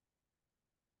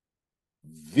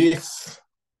this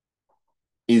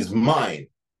is mine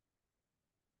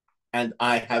and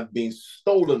I have been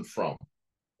stolen from,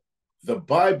 the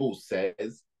Bible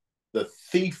says the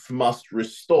thief must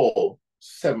restore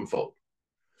sevenfold.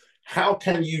 How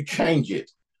can you change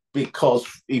it? Because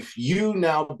if you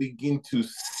now begin to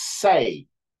say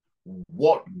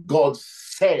what God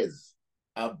says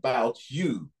about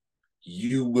you,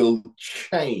 you will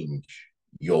change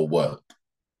your work.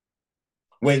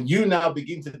 When you now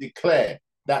begin to declare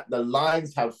that the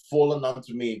lines have fallen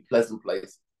unto me in pleasant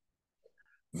places,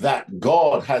 that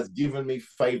God has given me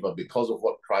favor because of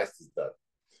what Christ has done,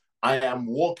 I am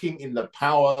walking in the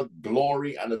power,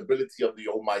 glory, and ability of the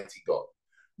Almighty God.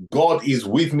 God is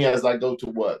with me as I go to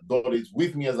work. God is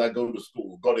with me as I go to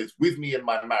school. God is with me in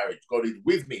my marriage. God is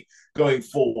with me going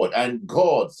forward. And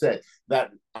God said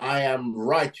that I am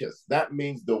righteous. That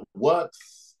means the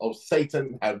works of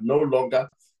Satan have no longer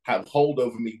have hold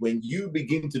over me. When you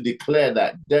begin to declare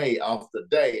that day after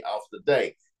day after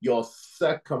day, your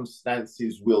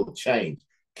circumstances will change.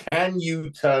 Can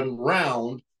you turn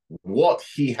round what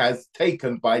he has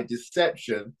taken by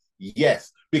deception?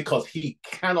 Yes, because he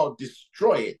cannot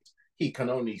destroy it. He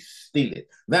can only steal it.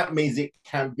 That means it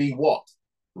can be what?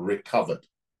 Recovered.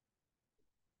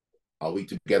 Are we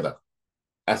together?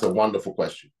 That's a wonderful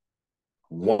question.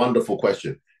 Wonderful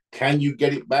question. Can you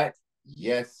get it back?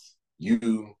 Yes,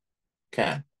 you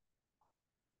can.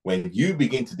 When you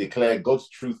begin to declare God's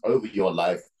truth over your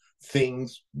life,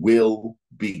 things will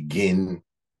begin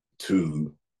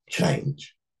to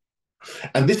change.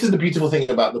 And this is the beautiful thing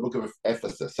about the book of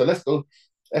Ephesus. So let's go,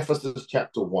 Ephesus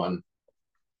chapter 1.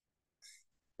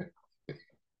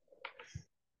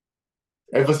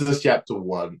 Ephesus chapter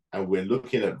 1, and we're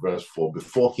looking at verse 4.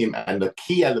 Before him, and the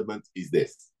key element is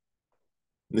this.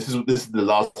 This is the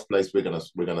last place we're gonna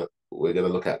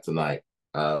look at tonight.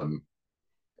 The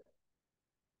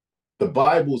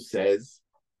Bible says,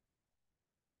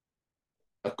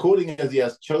 according as he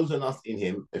has chosen us in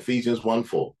him, Ephesians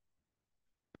 1:4,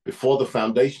 before the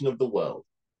foundation of the world,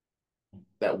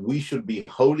 that we should be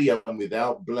holy and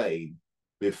without blame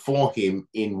before him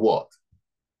in what?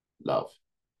 Love.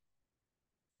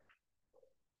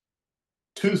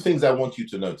 Two things I want you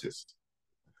to notice.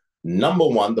 Number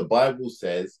one, the Bible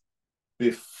says,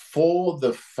 before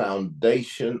the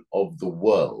foundation of the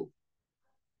world,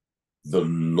 the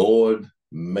Lord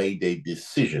made a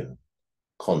decision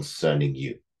concerning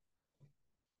you.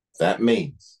 That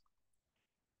means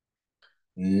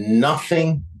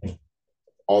nothing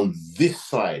on this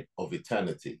side of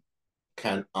eternity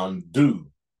can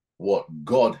undo what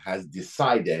God has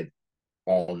decided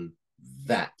on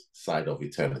that side of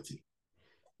eternity.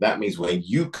 That means when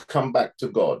you come back to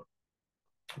God,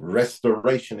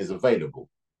 restoration is available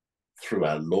through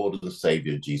our Lord and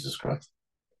Savior, Jesus Christ.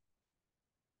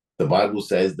 The Bible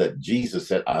says that Jesus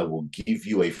said, I will give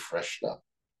you a fresh start.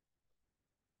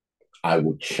 I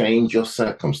will change your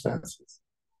circumstances.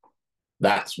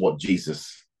 That's what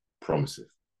Jesus promises.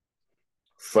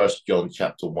 1 John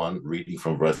chapter 1, reading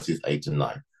from verses 8 and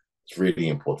 9. It's really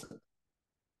important.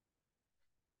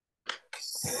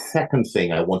 Second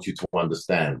thing I want you to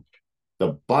understand,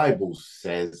 the Bible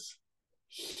says,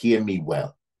 hear me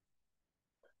well.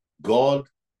 God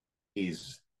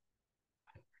is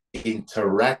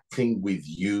interacting with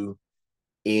you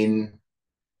in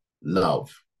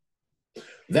love.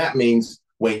 That means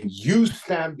when you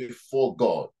stand before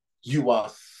God, you are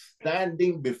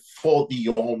standing before the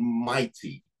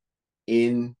Almighty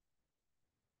in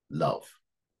love.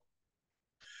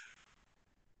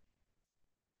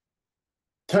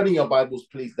 Turning your Bibles,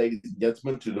 please, ladies and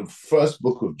gentlemen, to the first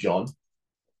book of John,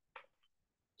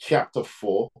 chapter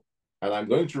 4, and I'm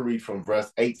going to read from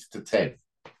verse 8 to 10.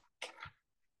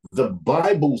 The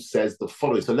Bible says the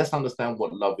following. So let's understand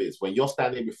what love is. When you're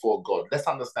standing before God, let's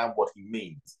understand what he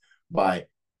means by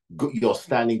you're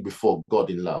standing before God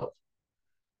in love.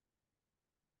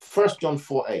 1 John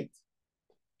 4:8.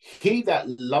 He that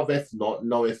loveth not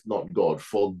knoweth not God,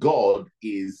 for God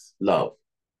is love.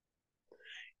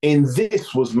 In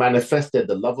this was manifested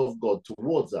the love of God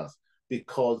towards us,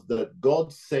 because that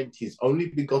God sent his only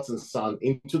begotten Son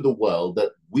into the world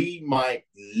that we might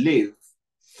live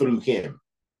through him.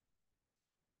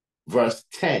 Verse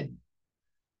 10,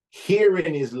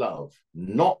 herein is love,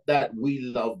 not that we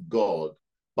love God,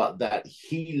 but that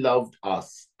he loved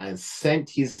us and sent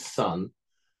his Son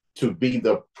to be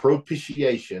the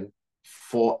propitiation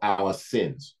for our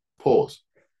sins. Pause.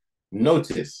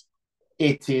 Notice,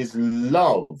 it is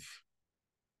love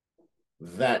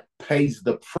that pays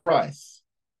the price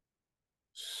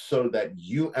so that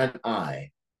you and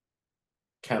I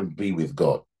can be with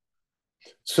God.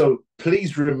 So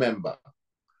please remember,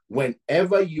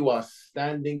 whenever you are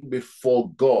standing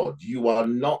before God, you are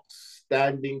not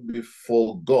standing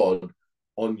before God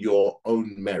on your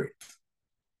own merit.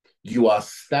 You are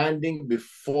standing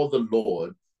before the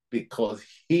Lord because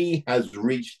he has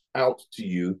reached out to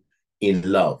you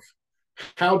in love.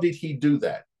 How did he do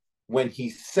that? When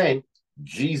he sent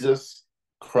Jesus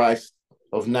Christ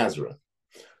of Nazareth.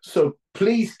 So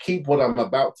please keep what I'm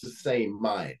about to say in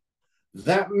mind.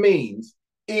 That means,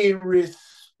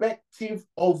 irrespective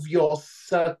of your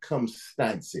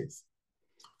circumstances,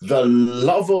 the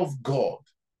love of God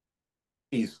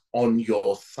is on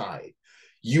your side.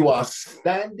 You are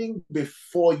standing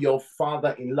before your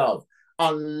Father in love.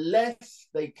 Unless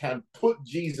they can put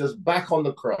Jesus back on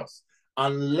the cross,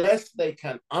 unless they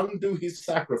can undo his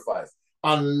sacrifice,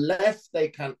 unless they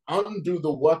can undo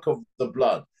the work of the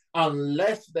blood,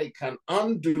 unless they can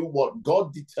undo what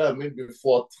God determined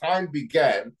before time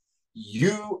began,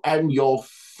 you and your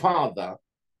Father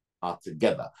are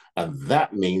together. And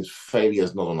that means failure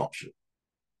is not an option.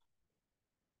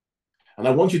 And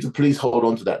I want you to please hold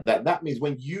on to that. That means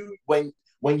when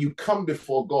you come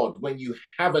before God, when you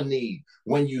have a need,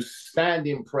 when you stand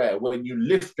in prayer, when you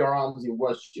lift your arms in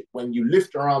worship, when you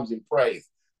lift your arms in praise,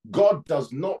 God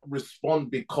does not respond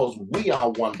because we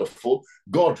are wonderful.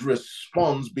 God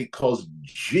responds because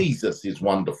Jesus is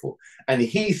wonderful. And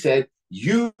he said,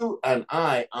 you and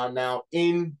I are now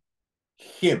in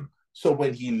him. So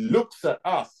when he looks at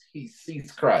us, he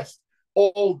sees Christ.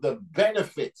 All the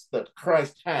benefits that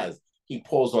Christ has, he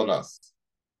pours on us.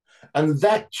 And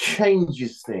that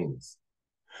changes things.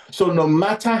 So no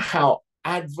matter how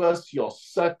adverse your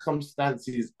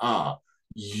circumstances are,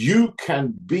 you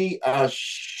can be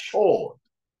assured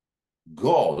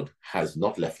God has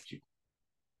not left you.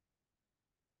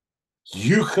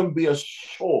 You can be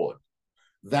assured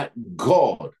that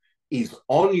God is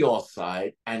on your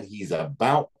side and he's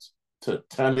about to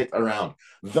turn it around.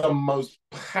 The most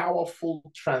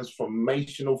powerful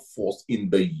transformational force in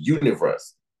the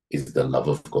universe is the love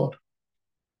of God.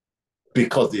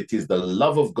 Because it is the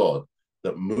love of God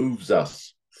that moves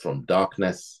us from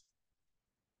darkness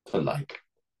to light.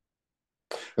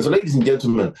 And so, ladies and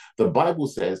gentlemen, the Bible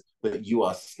says that you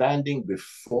are standing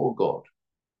before God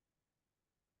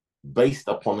based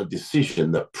upon a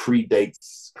decision that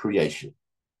predates creation,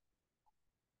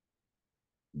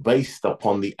 based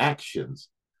upon the actions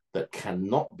that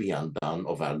cannot be undone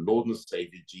of our Lord and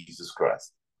Savior Jesus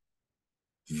Christ.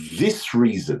 This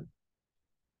reason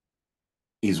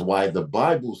is why the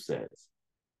Bible says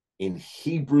in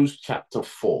Hebrews chapter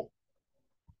 4,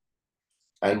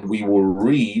 and we will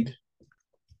read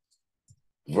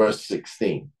verse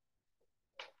 16.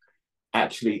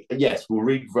 Actually, yes, we'll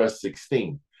read verse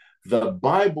 16. The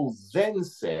Bible then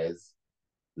says,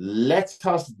 let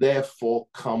us therefore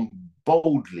come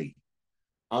boldly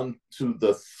unto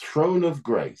the throne of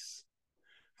grace,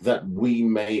 that we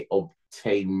may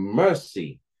obtain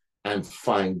mercy and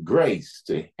find grace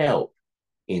to help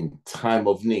in time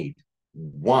of need.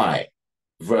 Why?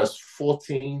 Verse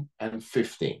 14 and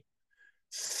 15.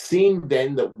 Seeing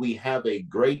then that we have a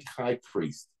great high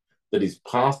priest that is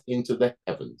passed into the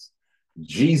heavens,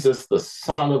 Jesus, the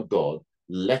Son of God,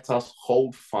 let us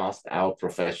hold fast our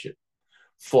profession.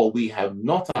 For we have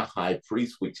not a high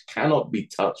priest which cannot be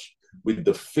touched with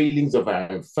the feelings of our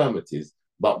infirmities,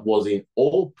 but was in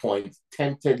all points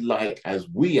tempted like as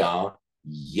we are,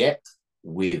 yet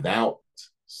without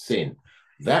sin.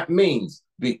 That means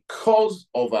because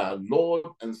of our Lord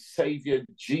and Savior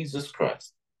Jesus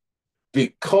Christ,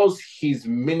 because his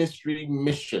ministry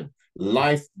mission,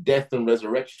 life, death, and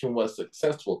resurrection was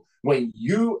successful, when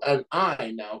you and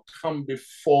I now come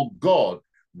before God,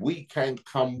 we can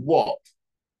come what?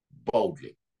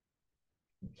 Boldly.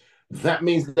 That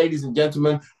means, ladies and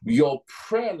gentlemen, your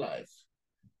prayer life,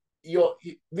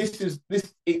 it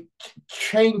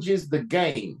changes the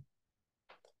game,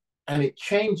 and it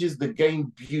changes the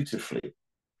game beautifully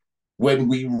when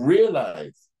we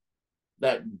realize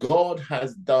that God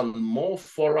has done more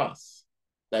for us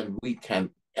than we can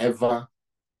ever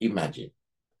imagine.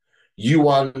 You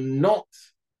are not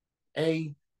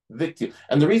a victim.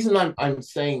 And the reason I'm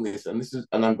saying this,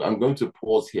 and I'm going to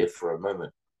pause here for a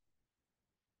moment.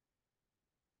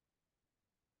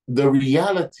 The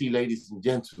reality, ladies and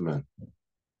gentlemen,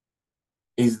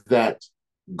 is that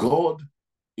God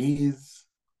is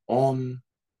on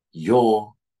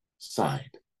your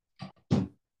side.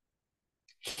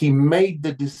 He made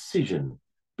the decision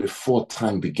before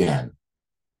time began.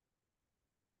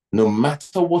 No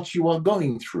matter what you are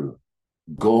going through,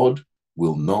 God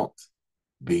will not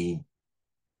be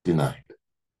denied.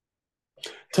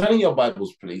 Turning your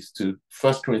Bibles, please, to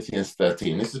 1 Corinthians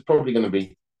 13. This is probably going to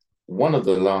be one of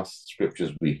the last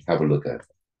scriptures we have a look at.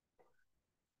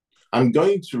 I'm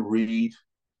going to read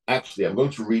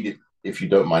it, if you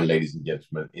don't mind, ladies and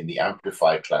gentlemen, in the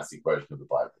Amplified Classic version of the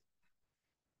Bible.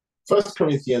 1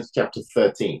 Corinthians chapter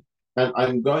 13. And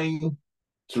I'm going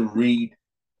to read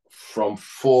from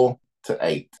 4 to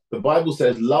 8. The Bible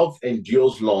says, love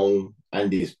endures long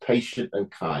and is patient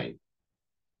and kind.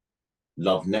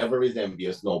 Love never is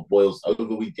envious, nor boils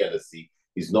over with jealousy,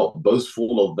 is not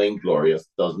boastful or vainglorious,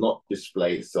 does not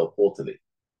display itself haughtily.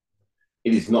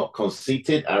 It is not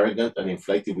conceited, arrogant, and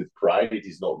inflated with pride. It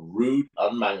is not rude,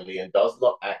 unmanly, and does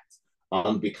not act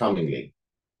unbecomingly.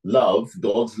 Love,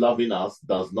 God's love in us,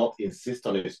 does not insist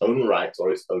on its own rights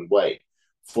or its own way.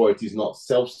 For it is not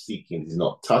self-seeking, it is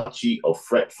not touchy or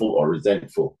fretful or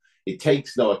resentful. It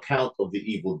takes no account of the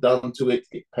evil done to it.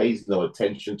 It pays no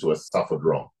attention to a suffered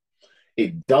wrong.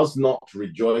 It does not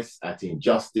rejoice at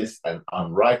injustice and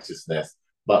unrighteousness,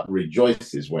 but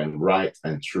rejoices when right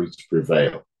and truth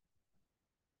prevail.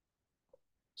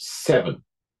 7,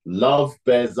 love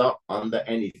bears up under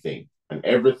anything, and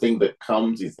everything that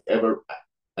comes is ever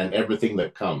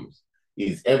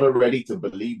ready to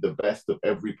believe the best of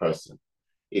every person.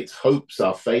 Its hopes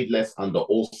are fadeless under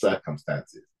all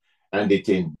circumstances, and it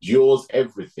endures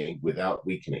everything without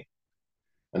weakening.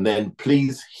 And then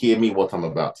please hear me what I'm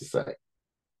about to say.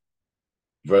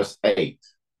 Verse 8,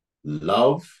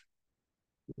 love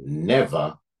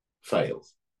never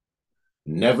fails,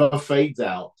 never fades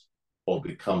out or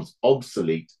becomes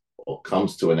obsolete or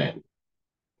comes to an end.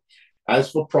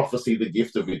 As for prophecy, the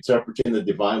gift of interpreting the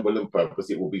divine will and purpose,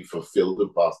 it will be fulfilled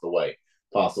and pass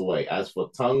away. As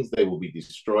for tongues, they will be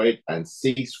destroyed and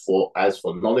cease. As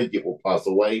for knowledge, it will pass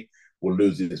away, will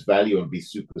lose its value and be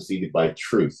superseded by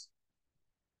truth.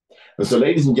 And so,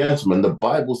 ladies and gentlemen, the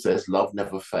Bible says love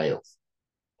never fails.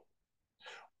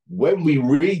 When we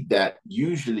read that,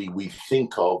 usually we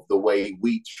think of the way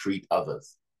we treat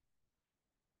others.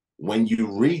 When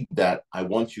you read that, I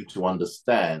want you to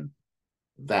understand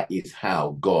that is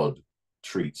how God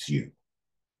treats you.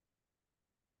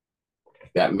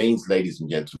 That means, ladies and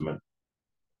gentlemen,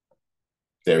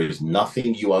 there is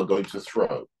nothing you are going to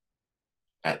throw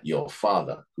at your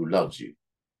Father who loves you.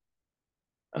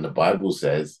 And the Bible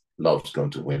says love's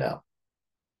going to win out.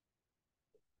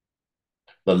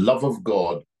 The love of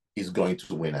God is going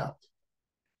to win out.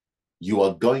 You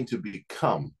are going to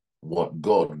become what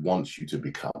God wants you to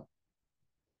become.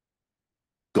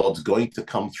 God's going to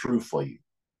come through for you.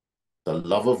 The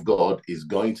love of God is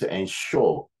going to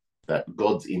ensure that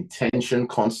God's intention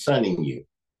concerning you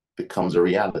becomes a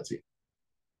reality.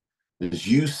 As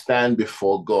you stand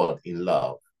before God in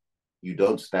love, you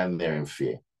don't stand there in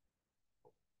fear.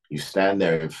 You stand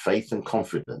there in faith and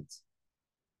confidence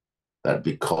that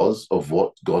because of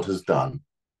what God has done,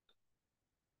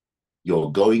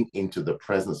 your going into the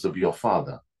presence of your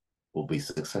Father will be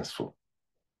successful.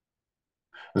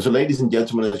 And so, ladies and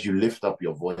gentlemen, as you lift up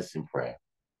your voice in prayer,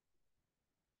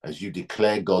 as you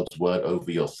declare God's word over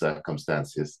your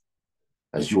circumstances,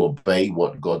 as you obey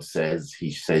what God says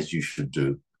He says you should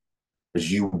do,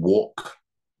 as you walk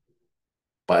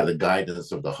by the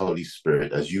guidance of the Holy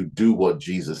Spirit, as you do what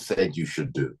Jesus said you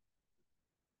should do,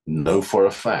 know for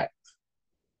a fact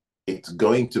it's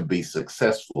going to be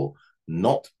successful,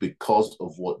 not because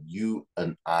of what you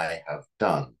and I have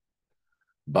done,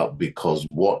 but because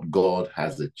what God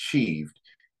has achieved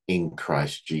in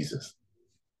Christ Jesus.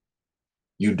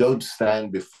 You don't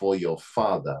stand before your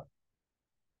Father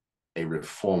a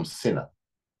reformed sinner.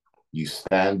 You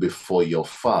stand before your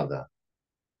Father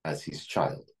as His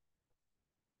child.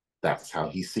 That's how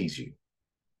He sees you.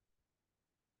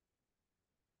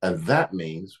 And that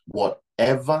means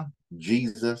whatever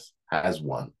Jesus has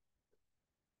won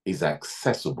is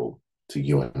accessible to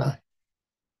you and I.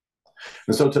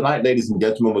 And so tonight, ladies and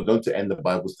gentlemen, we're going to end the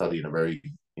Bible study in a very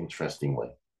interesting way.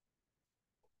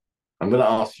 I'm going to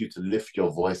ask you to lift your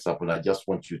voice up, and I just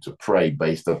want you to pray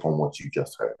based upon what you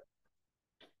just heard.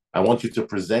 I want you to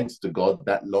present to God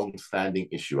that long-standing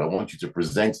issue. I want you to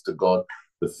present to God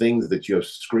the things that you have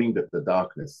screamed at the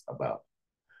darkness about.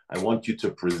 I want you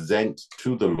to present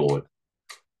to the Lord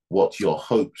what your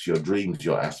hopes, your dreams,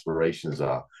 your aspirations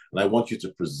are. And I want you to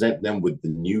present them with the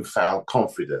newfound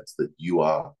confidence that you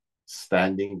are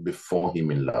standing before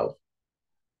him in love.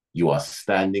 You are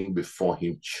standing before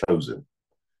him chosen.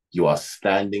 You are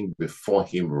standing before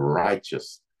him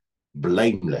righteous,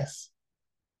 blameless.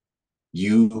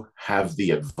 You have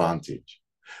the advantage.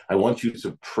 I want you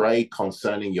to pray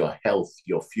concerning your health,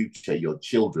 your future, your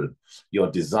children,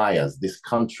 your desires, this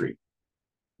country.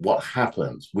 What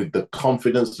happens with the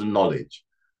confidence and knowledge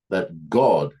that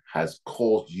God has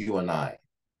caused you and I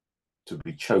to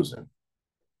be chosen,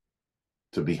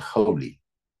 to be holy,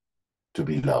 to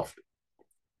be loved.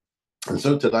 And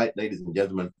so tonight, ladies and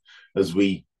gentlemen, as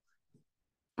we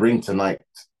bring tonight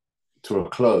to a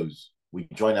close, we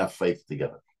join our faith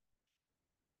together.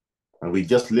 And we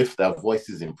just lift our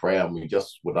voices in prayer, and we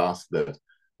just would ask that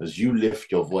as you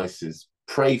lift your voices,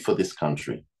 pray for this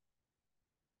country.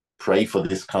 Pray for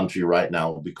this country right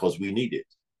now because we need it.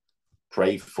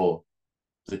 Pray for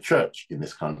the church in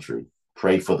this country.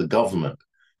 Pray for the government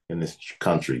in this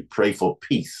country. Pray for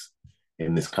peace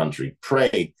in this country.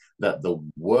 Pray that the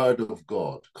word of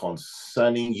God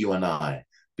concerning you and I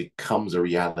becomes a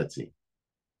reality.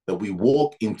 That we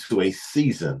walk into a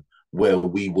season where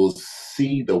we will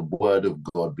see the word of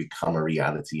God become a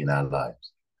reality in our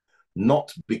lives.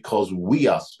 Not because we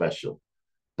are special,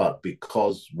 but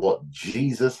because what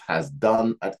Jesus has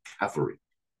done at Calvary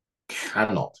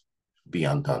cannot be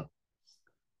undone.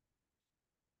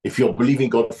 If you're believing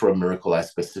God for a miracle, I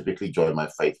specifically join my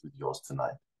faith with yours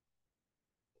tonight.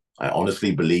 I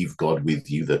honestly believe God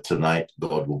with you that tonight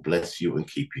God will bless you and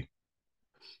keep you.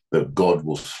 That God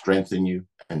will strengthen you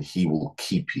and he will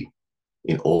keep you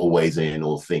in all ways and in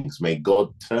all things. May God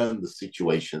turn the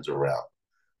situations around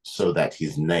so that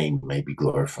his name may be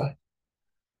glorified.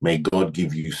 May God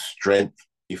give you strength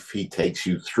if he takes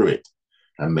you through it.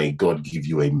 And may God give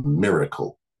you a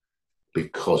miracle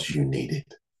because you need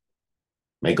it.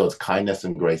 May God's kindness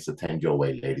and grace attend your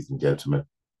way, ladies and gentlemen.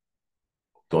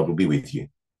 God will be with you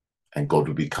and God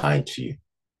will be kind to you.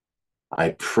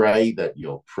 I pray that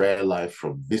your prayer life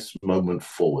from this moment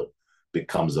forward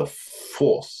becomes a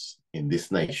force in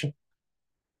this nation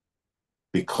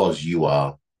because you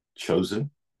are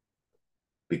chosen,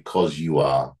 because you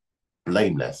are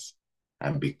blameless,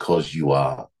 and because you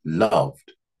are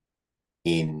loved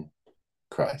in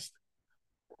Christ.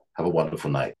 Have a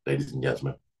wonderful night, ladies and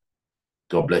gentlemen.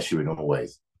 God bless you in all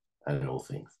ways and in all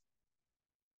things.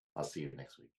 I'll see you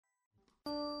next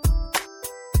week.